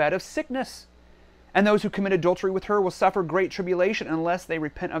onto a bed of sickness, and those who commit adultery with her will suffer great tribulation unless they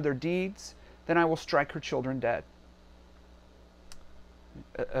repent of their deeds. Then I will strike her children dead."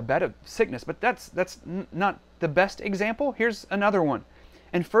 A bed of sickness, but that's not the best example. Here's another one.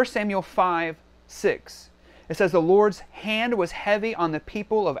 In 1 Samuel 5:6, it says, "The Lord's hand was heavy on the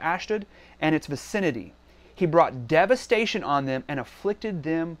people of Ashdod and its vicinity. He brought devastation on them and afflicted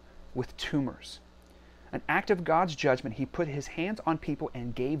them with tumors." An act of God's judgment. He put his hands on people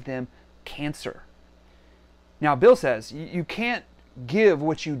and gave them cancer. Now, Bill says, you can't give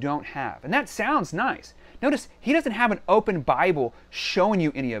what you don't have. And that sounds nice. Notice, he doesn't have an open Bible showing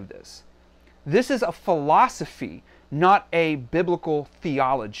you any of this. This is a philosophy, not a biblical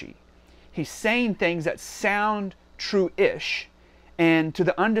theology. He's saying things that sound true-ish, and to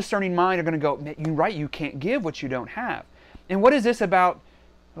the undiscerning mind are going to go, "You're right, you can't give what you don't have." And what is this about,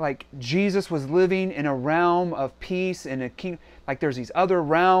 like, Jesus was living in a realm of peace, in a kingdom, like there's these other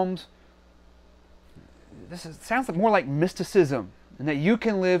realms? Sounds more like mysticism, and that you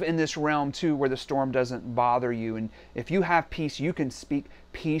can live in this realm too where the storm doesn't bother you. And if you have peace, you can speak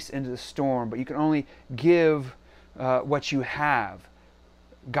peace into the storm, but you can only give what you have.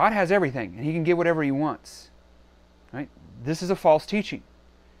 God has everything, and he can give whatever he wants. Right? This is a false teaching.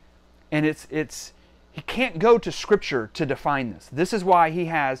 And he can't go to Scripture to define this. This is why he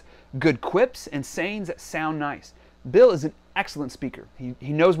has good quips and sayings that sound nice. Bill is an excellent speaker. He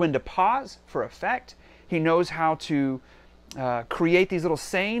knows when to pause for effect. He knows how to create these little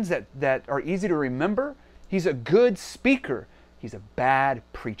sayings that are easy to remember. He's a good speaker. He's a bad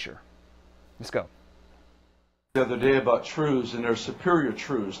preacher. Let's go. The other day about truths, and there are superior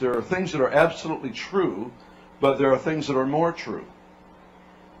truths. There are things that are absolutely true, but there are things that are more true.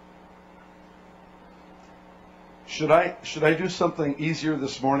 Should I do something easier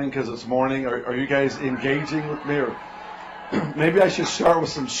this morning because it's morning? Are you guys engaging with me? Or maybe I should start with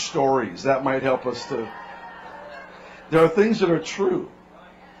some stories. That might help us to... There are things that are true,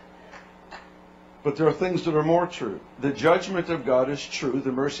 but there are things that are more true. The judgment of God is true.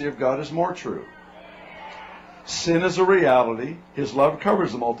 The mercy of God is more true. Sin is a reality. His love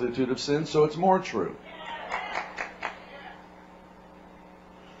covers a multitude of sins, so it's more true.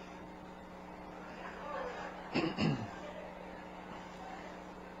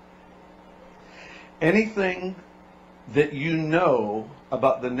 Anything that you know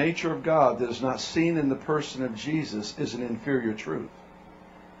about the nature of God that is not seen in the person of Jesus is an inferior truth.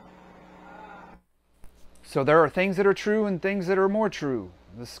 So there are things that are true and things that are more true.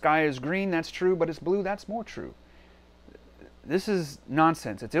 The sky is green, that's true, but it's blue, that's more true. This is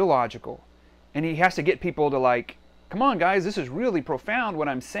nonsense. It's illogical. And he has to get people to, like, come on guys, this is really profound what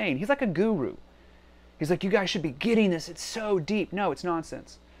I'm saying. He's like a guru. He's like, you guys should be getting this. It's so deep. No, it's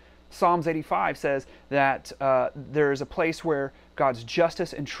nonsense. Psalms 85 says that there is a place where God's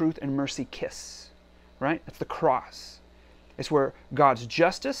justice and truth and mercy kiss. Right? That's the cross. It's where God's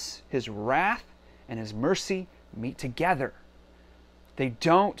justice, his wrath, and his mercy meet together. They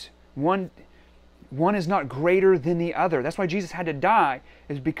don't, one is not greater than the other. That's why Jesus had to die,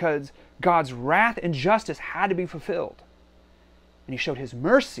 is because God's wrath and justice had to be fulfilled. And he showed his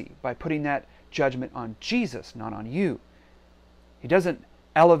mercy by putting that judgment on Jesus, not on you. He doesn't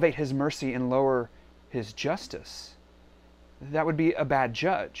elevate his mercy and lower his justice. That would be a bad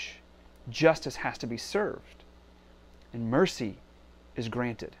judge. justice has to be served, and mercy is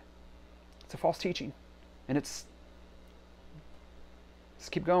granted. It's a false teaching, and let's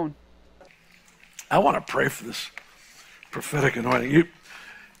keep going. I want to pray for this prophetic anointing.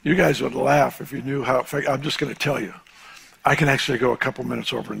 You guys would laugh if you knew how. In fact, I'm just going to tell you, I can actually go a couple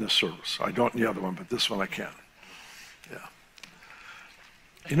minutes over in this service. I don't in the other one, but this one I can. Yeah.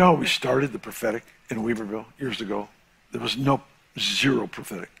 You know how we started the prophetic in Weaverville years ago? There was zero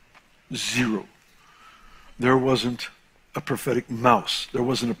prophetic. Zero. There wasn't a prophetic mouse. There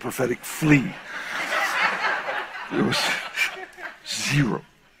wasn't a prophetic flea. There was zero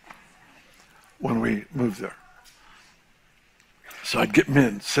when we moved there. So I'd get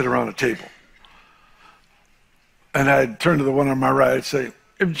men, sit around a table. And I'd turn to the one on my right, I'd say,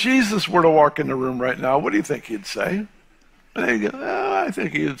 if Jesus were to walk in the room right now, what do you think he'd say? And they'd go, I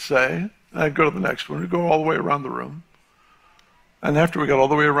think he'd say. And I'd go to the next one, we'd go all the way around the room. And after we got all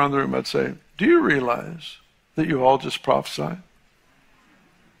the way around the room, I'd say, do you realize that you all just prophesied?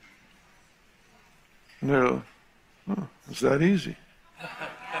 And they're like, oh, it's that easy.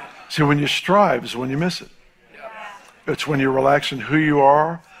 See, when you strive is when you miss it. It's when you relax in who you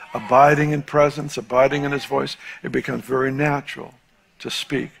are, abiding in presence, abiding in his voice, it becomes very natural to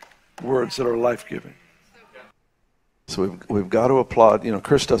speak words that are life-giving. So we've got to applaud. You know,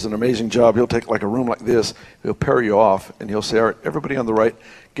 Chris does an amazing job. He'll take like a room like this, he'll pair you off, and he'll say, all right, everybody on the right,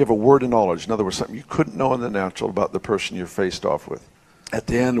 give a word of knowledge. In other words, something you couldn't know in the natural about the person you're faced off with. At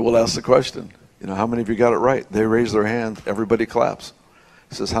the end, we'll ask the question, you know, how many of you got it right? They raise their hand, everybody claps.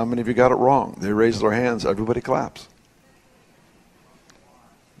 He says, how many of you got it wrong? They raise their hands, everybody claps.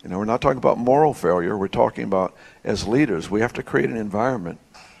 You know, we're not talking about moral failure. We're talking about, as leaders, we have to create an environment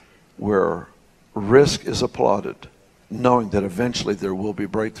where risk is applauded, knowing that eventually there will be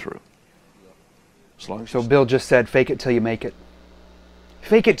breakthrough. So Bill just said, fake it till you make it.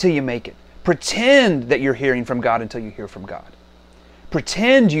 Fake it till you make it. Pretend that you're hearing from God until you hear from God.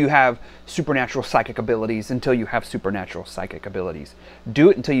 Pretend you have supernatural psychic abilities until you have supernatural psychic abilities.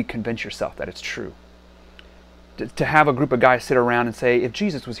 Do it until you convince yourself that it's true. To have a group of guys sit around and say, if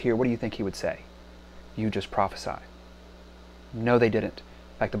Jesus was here, what do you think he would say? You just prophesy. No, they didn't.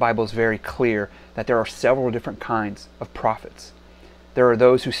 In fact, the Bible is very clear that there are several different kinds of prophets. There are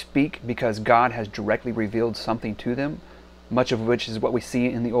those who speak because God has directly revealed something to them, much of which is what we see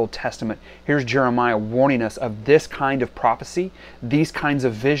in the Old Testament. Here's Jeremiah warning us of this kind of prophecy, these kinds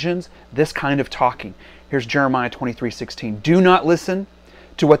of visions, this kind of talking. Here's Jeremiah 23:16. Do not listen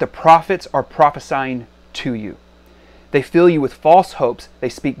to what the prophets are prophesying to you. They fill you with false hopes. They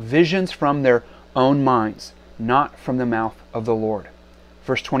speak visions from their own minds, not from the mouth of the Lord.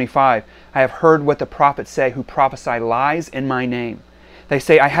 Verse 25, I have heard what the prophets say who prophesy lies in my name. They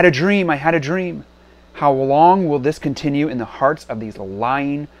say, I had a dream, I had a dream. How long will this continue in the hearts of these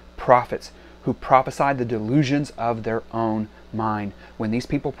lying prophets who prophesy the delusions of their own mind? When these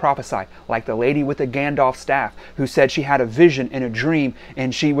people prophesy, like the lady with the Gandalf staff who said she had a vision and a dream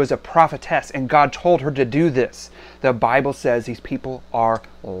and she was a prophetess and God told her to do this, the Bible says these people are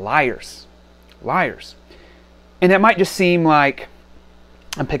liars. Liars. And that might just seem like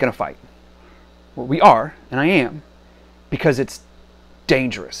I'm picking a fight. Well, we are, and I am, because it's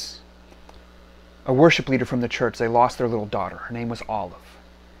dangerous. A worship leader from the church, they lost their little daughter. Her name was Olive.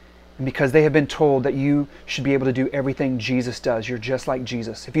 And because they have been told that you should be able to do everything Jesus does, you're just like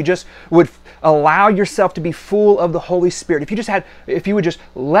Jesus. If you just would allow yourself to be full of the Holy Spirit, if you would just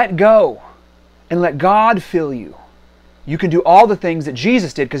let go and let God fill you, you can do all the things that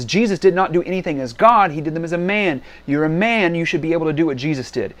Jesus did, because Jesus did not do anything as God, he did them as a man. You're a man, you should be able to do what Jesus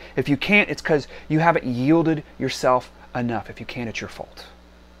did. If you can't, it's because you haven't yielded yourself enough. If you can't, it's your fault.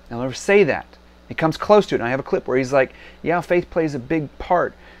 Now, I'll never say that. He comes close to it, and I have a clip where he's like, yeah, faith plays a big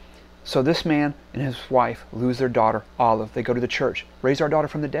part. So this man and his wife lose their daughter, Olive. They go to the church, raise our daughter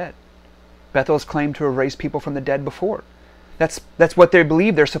from the dead. Bethel has claimed to have raised people from the dead before. That's what they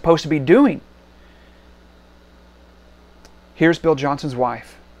believe they're supposed to be doing. Here's Bill Johnson's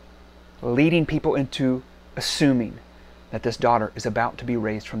wife leading people into assuming that this daughter is about to be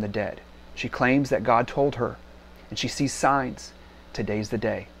raised from the dead. She claims that God told her, and she sees signs. Today's the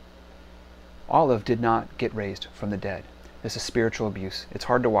day. Olive did not get raised from the dead. This is spiritual abuse. It's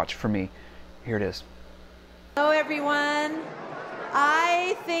hard to watch for me. Here it is. Hello, everyone.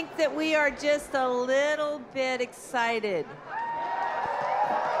 I think that we are just a little bit excited.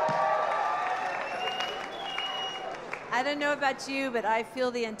 I don't know about you, but I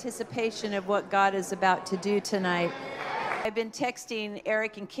feel the anticipation of what God is about to do tonight. I've been texting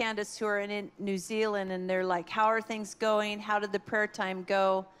Eric and Candace, who are in New Zealand, and they're like, how are things going? How did the prayer time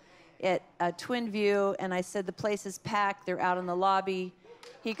go at Twin View? And I said, the place is packed. They're out in the lobby.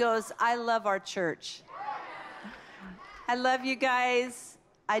 He goes, I love our church. I love you guys.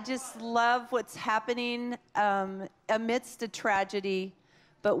 I just love what's happening amidst a tragedy,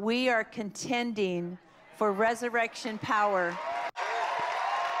 but we are contending for resurrection power.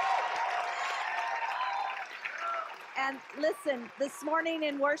 And listen, this morning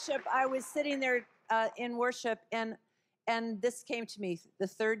in worship, I was sitting there in worship, and this came to me, the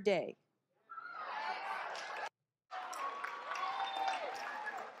third day.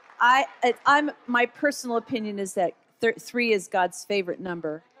 My personal opinion is that 3 is God's favorite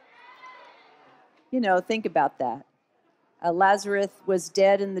number. You know, think about that. Lazarus was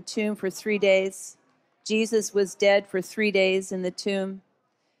dead in the tomb for 3 days. Jesus was dead for 3 days in the tomb.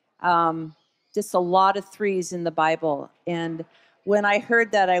 Just a lot of 3s in the Bible. And when I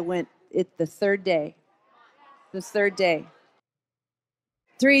heard that, I went, the third day. The third day.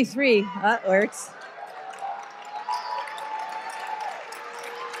 3. That works.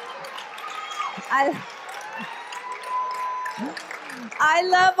 I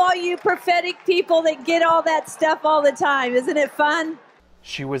love all you prophetic people that get all that stuff all the time. Isn't it fun?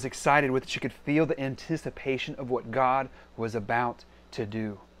 She was excited she could feel the anticipation of what God was about to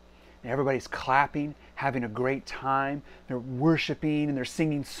do. And everybody's clapping, having a great time. They're worshiping and they're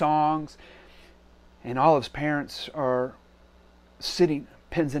singing songs. And Olive's parents are sitting,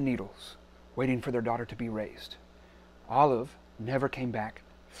 pins and needles, waiting for their daughter to be raised. Olive never came back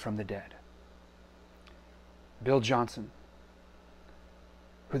from the dead. Bill Johnson,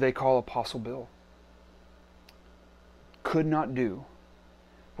 who they call Apostle Bill, could not do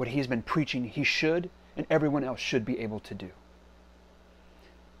what he's been preaching he should and everyone else should be able to do.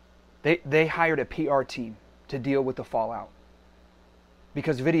 They hired a PR team to deal with the fallout,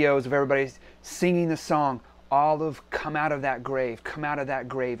 because videos of everybody singing the song, Olive, come out of that grave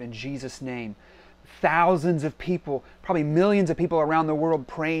in Jesus' name. Thousands of people, probably millions of people around the world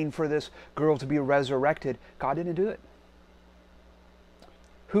praying for this girl to be resurrected. God didn't do it.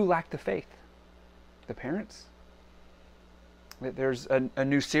 Who lacked the faith? The parents? There's a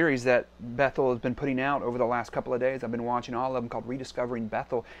new series that Bethel has been putting out over the last couple of days. I've been watching all of them, called Rediscovering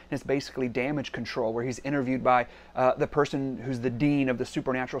Bethel. And it's basically damage control, where he's interviewed by the person who's the dean of the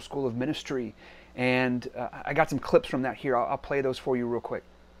Supernatural School of Ministry. And I got some clips from that here. I'll play those for you real quick.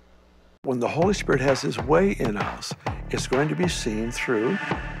 When the Holy Spirit has His way in us, it's going to be seen through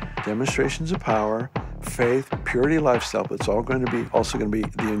demonstrations of power, faith, purity lifestyle, but it's all going to be also going to be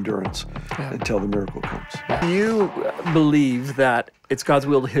the endurance until the miracle comes. Do you believe that it's God's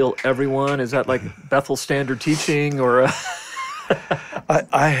will to heal everyone? Is that like Bethel standard teaching, or?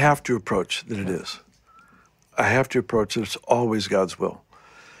 I have to approach that it is. I have to approach that it's always God's will.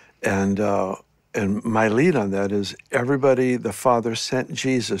 And my lead on that is everybody the Father sent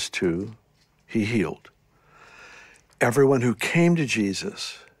Jesus to, He healed. Everyone who came to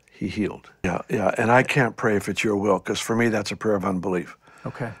Jesus, He healed. Yeah. And I can't pray if it's your will, because for me, that's a prayer of unbelief.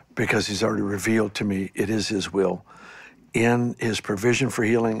 Okay. Because He's already revealed to me it is His will in His provision for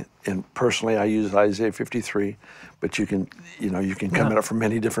healing. And personally, I use Isaiah 53, but you can come at it from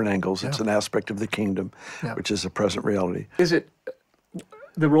many different angles. It's an aspect of the kingdom, which is a present reality. Is it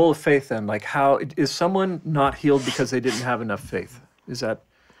the role of faith then? Like, how is someone not healed because they didn't have enough faith? Is that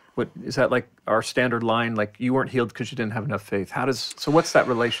like our standard line? Like, you weren't healed because you didn't have enough faith. So what's that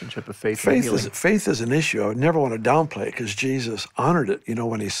relationship of faith and healing? Faith is an issue. I would never want to downplay it, because Jesus honored it,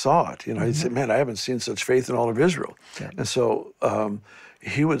 when He saw it. He said, man, I haven't seen such faith in all of Israel. Yeah. And so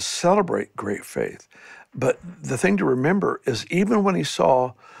He would celebrate great faith. But the thing to remember is, even when He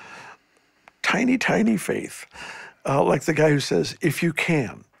saw tiny, tiny faith, like the guy who says, if you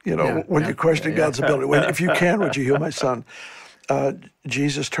can, when you question God's ability, if you can, would you heal my son?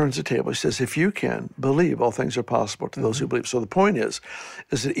 Jesus turns the table. He says, if you can believe, all things are possible to those who believe. So the point is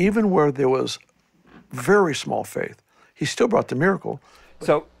that even where there was very small faith, He still brought the miracle.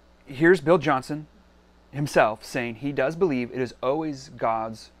 So here's Bill Johnson himself saying he does believe it is always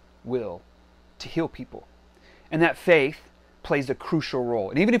God's will to heal people. And that faith plays a crucial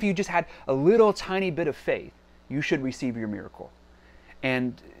role. And even if you just had a little tiny bit of faith, you should receive your miracle.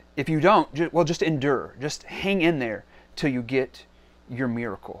 And if you don't, just endure. Just hang in there till you get your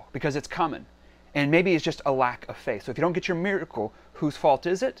miracle, because it's coming. And maybe it's just a lack of faith. So if you don't get your miracle, whose fault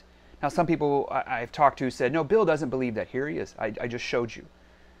is it? Now, some people I've talked to said, no, Bill doesn't believe that. Here he is. I just showed you.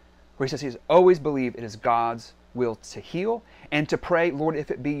 Where he says he's always believed it is God's will to heal, and to pray, Lord, if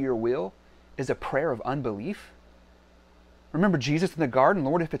it be your will, is a prayer of unbelief. Remember Jesus in the garden,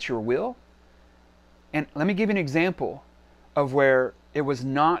 Lord, if it's your will. And let me give you an example of where it was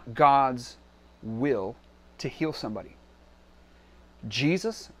not God's will to heal somebody.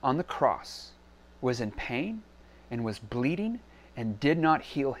 Jesus on the cross was in pain and was bleeding and did not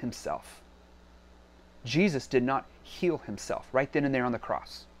heal himself. Jesus did not heal himself right then and there on the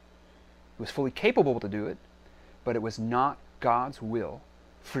cross. He was fully capable to do it, but it was not God's will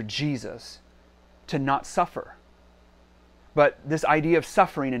for Jesus to not suffer. But this idea of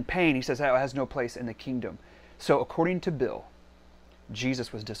suffering and pain, he says, that has no place in the kingdom. So according to Bill,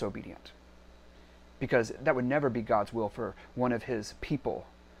 Jesus was disobedient, because that would never be God's will for one of his people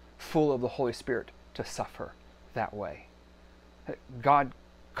full of the Holy Spirit to suffer that way. God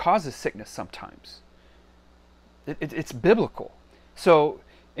causes sickness sometimes. It's biblical. So,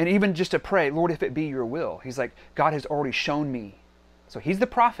 and even just to pray, Lord, if it be your will, he's like, God has already shown me. So he's the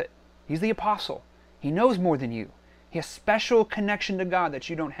prophet. He's the apostle. He knows more than you. He has special connection to God that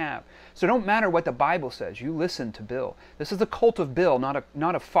you don't have. So it don't matter what the Bible says. You listen to Bill. This is the cult of Bill,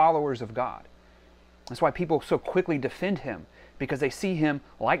 not of followers of God. That's why people so quickly defend him, because they see him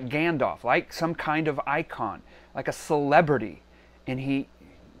like Gandalf, like some kind of icon, like a celebrity. And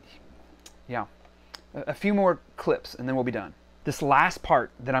yeah. A few more clips and then we'll be done. This last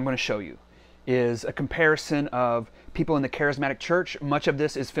part that I'm going to show you is a comparison of people in the charismatic church. Much of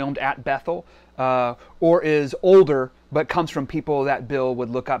this is filmed at Bethel, or is older, but comes from people that Bill would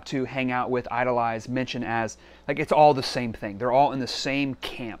look up to, hang out with, idolize, mention as, like, it's all the same thing. They're all in the same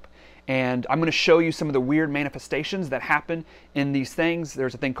camp. And I'm going to show you some of the weird manifestations that happen in these things.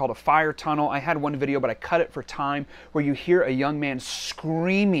 There's a thing called a fire tunnel. I had one video, but I cut it for time, where you hear a young man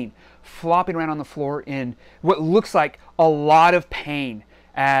screaming, flopping around on the floor in what looks like a lot of pain,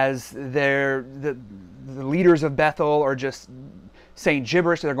 as the leaders of Bethel are just saying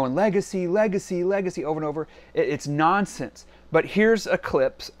gibberish. They're going, legacy, legacy, legacy, over and over. It's nonsense. But here's a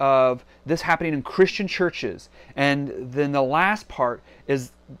clip of this happening in Christian churches. And then the last part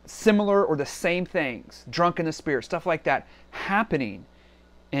is similar or the same things, drunk in the spirit, stuff like that, happening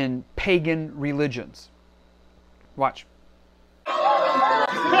in pagan religions. Watch.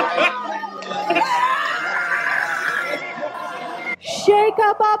 Shake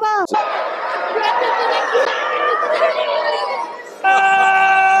up, Baba.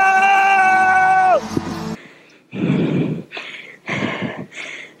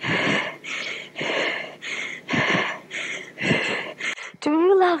 Do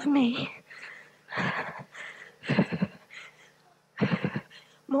you love me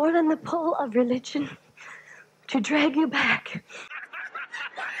more than the pull of religion to drag you back?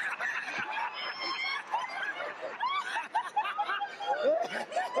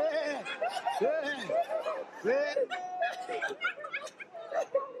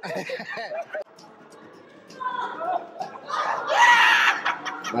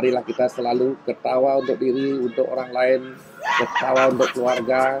 Marilah kita selalu ketawa untuk diri, untuk orang lain, ketawa untuk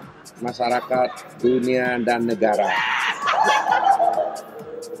keluarga, masyarakat, dunia, dan negara.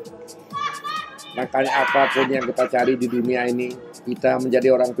 Makanya apapun yang kita cari di dunia ini, kita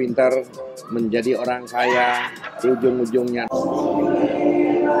menjadi orang pintar, menjadi orang kaya, ujung-ujungnya.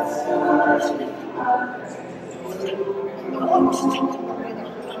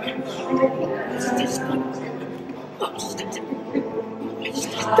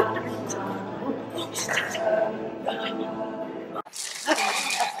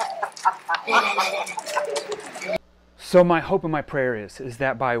 So my hope and my prayer is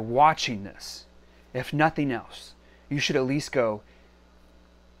that by watching this, if nothing else, you should at least go,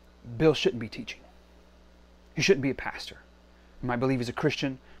 Bill shouldn't be teaching. He shouldn't be a pastor. You might believe he's a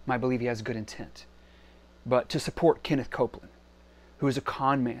Christian, might believe he has good intent. But to support Kenneth Copeland, who is a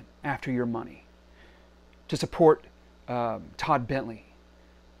con man after your money, to support Todd Bentley,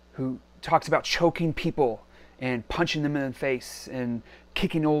 who talks about choking people and punching them in the face and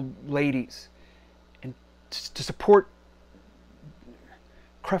kicking old ladies, and to support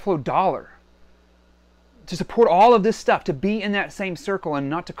Creflo Dollar, to support all of this stuff, to be in that same circle and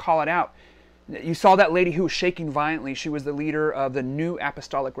not to call it out. You saw that lady who was shaking violently. She was the leader of the New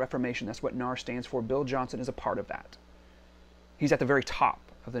Apostolic Reformation. That's what NAR stands for. Bill Johnson is a part of that. He's at the very top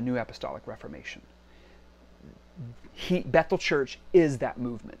of the New Apostolic Reformation. Bethel Church is that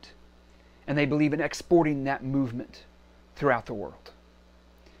movement. And they believe in exporting that movement throughout the world.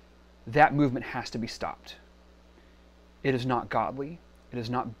 That movement has to be stopped. It is not godly. It is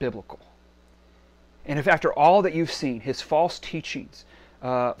not biblical. And if after all that you've seen, his false teachings,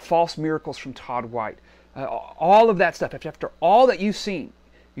 false miracles from Todd White, all of that stuff, if after all that you've seen,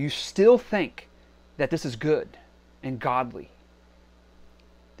 you still think that this is good and godly,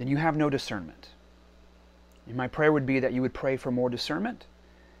 then you have no discernment. And my prayer would be that you would pray for more discernment,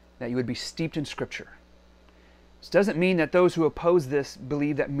 that you would be steeped in Scripture. This doesn't mean that those who oppose this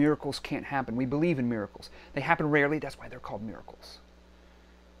believe that miracles can't happen. We believe in miracles. They happen rarely. That's why they're called miracles.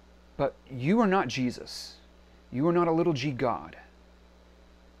 But you are not Jesus. You are not a little g God.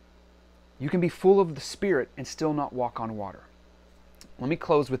 You can be full of the Spirit and still not walk on water. Let me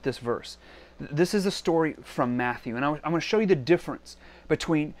close with this verse. This is a story from Matthew, and I'm going to show you the difference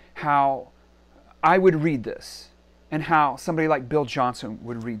between how I would read this and how somebody like Bill Johnson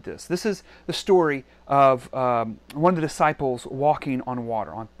would read this. This is the story of one of the disciples walking on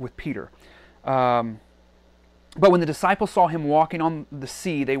water with Peter. But when the disciples saw him walking on the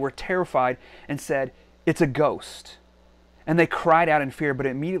sea, they were terrified and said, "It's a ghost." And they cried out in fear, but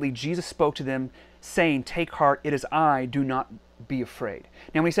immediately Jesus spoke to them, saying, "Take heart, it is I, do not be afraid."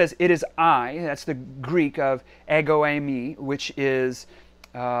 Now when he says, "It is I," that's the Greek of ego eimi, which is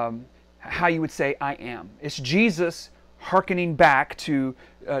how you would say, "I am." It's Jesus hearkening back to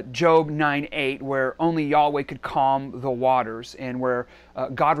Job 9:8, where only Yahweh could calm the waters, and where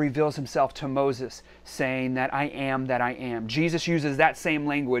God reveals himself to Moses, saying that I am that I am. Jesus uses that same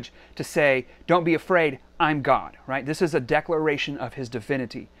language to say, don't be afraid, I'm God, right? This is a declaration of his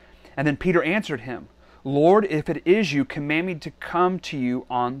divinity. And then Peter answered him, "Lord, if it is you, command me to come to you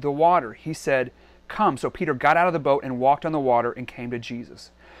on the water." He said, "Come." So Peter got out of the boat and walked on the water and came to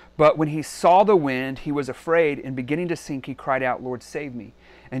Jesus. But when he saw the wind, he was afraid, and beginning to sink, he cried out, "Lord, save me."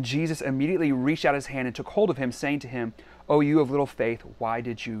 And Jesus immediately reached out his hand and took hold of him, saying to him, "O you of little faith, why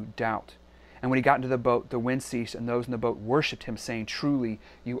did you doubt?" And when he got into the boat, the wind ceased, and those in the boat worshipped him, saying, "Truly,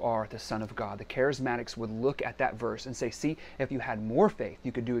 you are the Son of God." The charismatics would look at that verse and say, see, if you had more faith,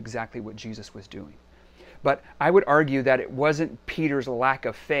 you could do exactly what Jesus was doing. But I would argue that it wasn't Peter's lack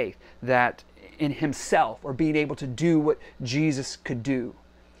of faith that in himself or being able to do what Jesus could do.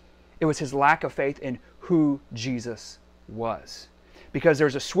 It was his lack of faith in who Jesus was. Because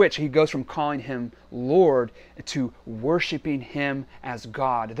there's a switch. He goes from calling him Lord to worshiping him as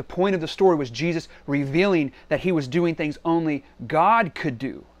God. The point of the story was Jesus revealing that he was doing things only God could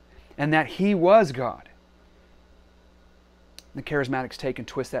do, and that he was God. The charismatics take and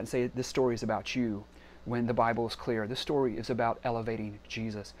twist that and say this story is about you, when the Bible is clear. This story is about elevating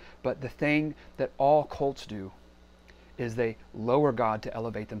Jesus. But the thing that all cults do is they lower God to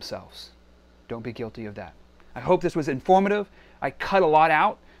elevate themselves. Don't be guilty of that. I hope this was informative. I cut a lot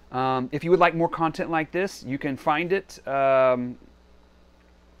out. If you would like more content like this, you can find it. I don't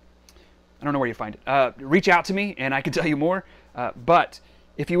know where you find it. Reach out to me and I can tell you more. But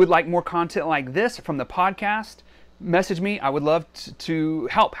if you would like more content like this from the podcast, message me. I would love to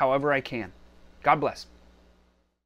help however I can. God bless.